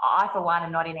 And I for one,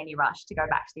 am not in any rush to go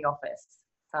back to the office.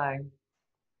 So.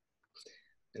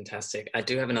 Fantastic. I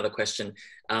do have another question.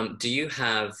 Do you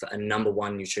have a number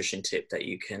one nutrition tip that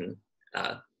you can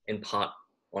impart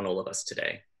on all of us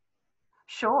today?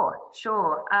 Sure.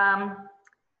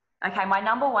 Okay, my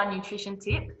number one nutrition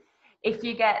tip, if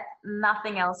you get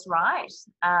nothing else right,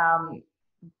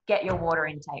 get your water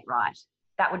intake right.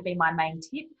 That would be my main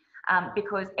tip,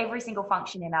 because every single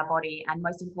function in our body, and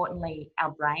most importantly,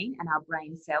 our brain and our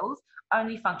brain cells,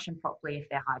 only function properly if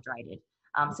they're hydrated.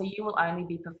 So you will only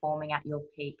be performing at your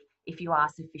peak if you are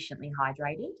sufficiently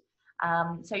hydrated.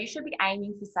 So you should be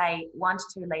aiming for, say, 1 to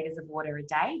 2 litres of water a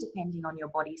day, depending on your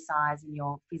body size and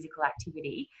your physical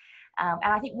activity. And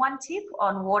I think one tip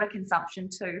on water consumption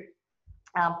too,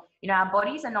 you know, our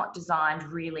bodies are not designed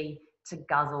really to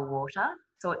guzzle water.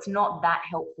 So it's not that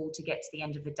helpful to get to the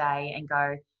end of the day and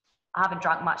go, I haven't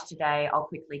drunk much today, I'll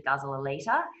quickly guzzle a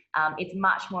litre. It's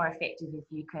much more effective if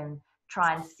you can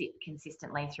try and sip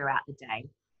consistently throughout the day.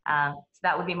 So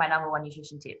that would be my number one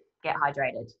nutrition tip, get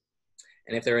hydrated.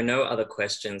 And if there are no other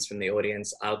questions from the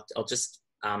audience, I'll just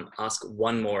ask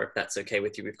one more, if that's okay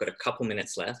with you. We've got a couple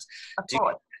minutes left. Of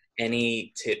course.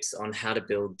 Any tips on how to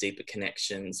build deeper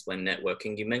connections when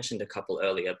networking? You mentioned a couple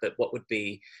earlier, but what would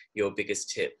be your biggest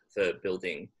tip for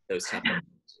building those type of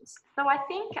connections? So I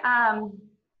think,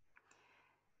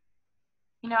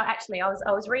 you know, actually I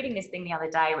was reading this thing the other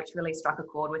day, which really struck a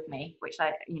chord with me, which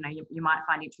you might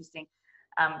find interesting.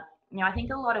 You know, I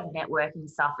think a lot of networking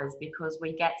suffers because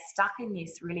we get stuck in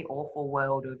this really awful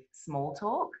world of small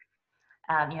talk.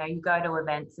 You know, you go to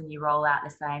events and you roll out the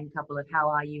same couple of how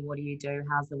are you, what do you do,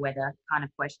 how's the weather kind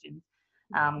of questions.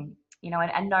 You know,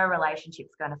 and no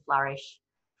relationship's going to flourish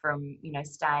from, you know,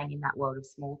 staying in that world of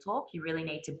small talk. You really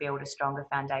need to build a stronger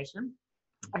foundation.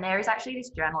 And there is actually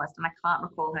this journalist, and I can't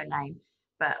recall her name,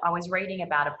 but I was reading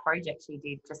about a project she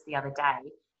did just the other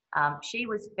day. She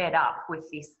was fed up with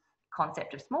this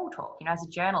concept of small talk. You know, as a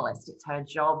journalist, it's her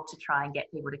job to try and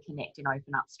get people to connect and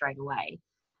open up straight away.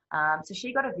 So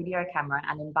she got a video camera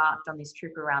and embarked on this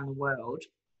trip around the world,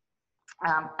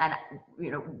 and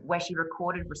you know, where she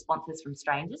recorded responses from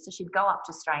strangers. So she'd go up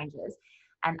to strangers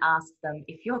and ask them,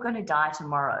 if you're going to die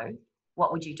tomorrow,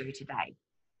 what would you do today?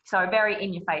 So a very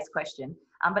in-your-face question,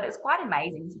 but it's quite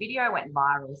amazing. This video went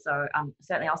viral, so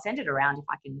certainly I'll send it around if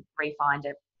I can re-find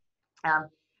it. And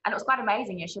it was quite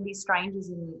amazing. You know, she'll be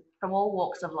strangers from all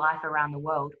walks of life around the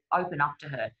world open up to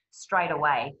her straight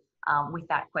away with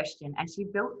that question. And she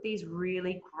built these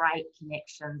really great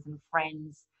connections and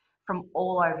friends from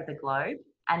all over the globe.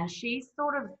 And she's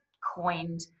sort of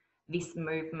coined this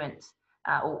movement,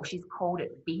 or she's called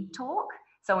it big talk.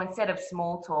 So instead of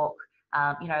small talk,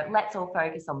 you know, let's all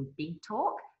focus on big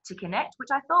talk to connect, which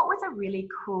I thought was a really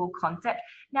cool concept.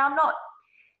 Now, I'm not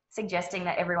suggesting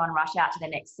that everyone rush out to the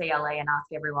next CLE and ask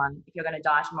everyone, if you're going to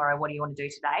die tomorrow, what do you want to do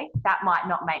today? That might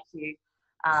not make you,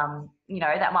 you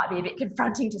know, that might be a bit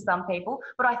confronting to some people,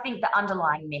 but I think the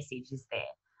underlying message is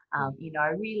there. You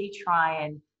know, really try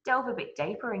and delve a bit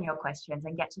deeper in your questions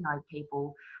and get to know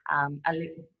people a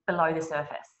little below the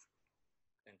surface.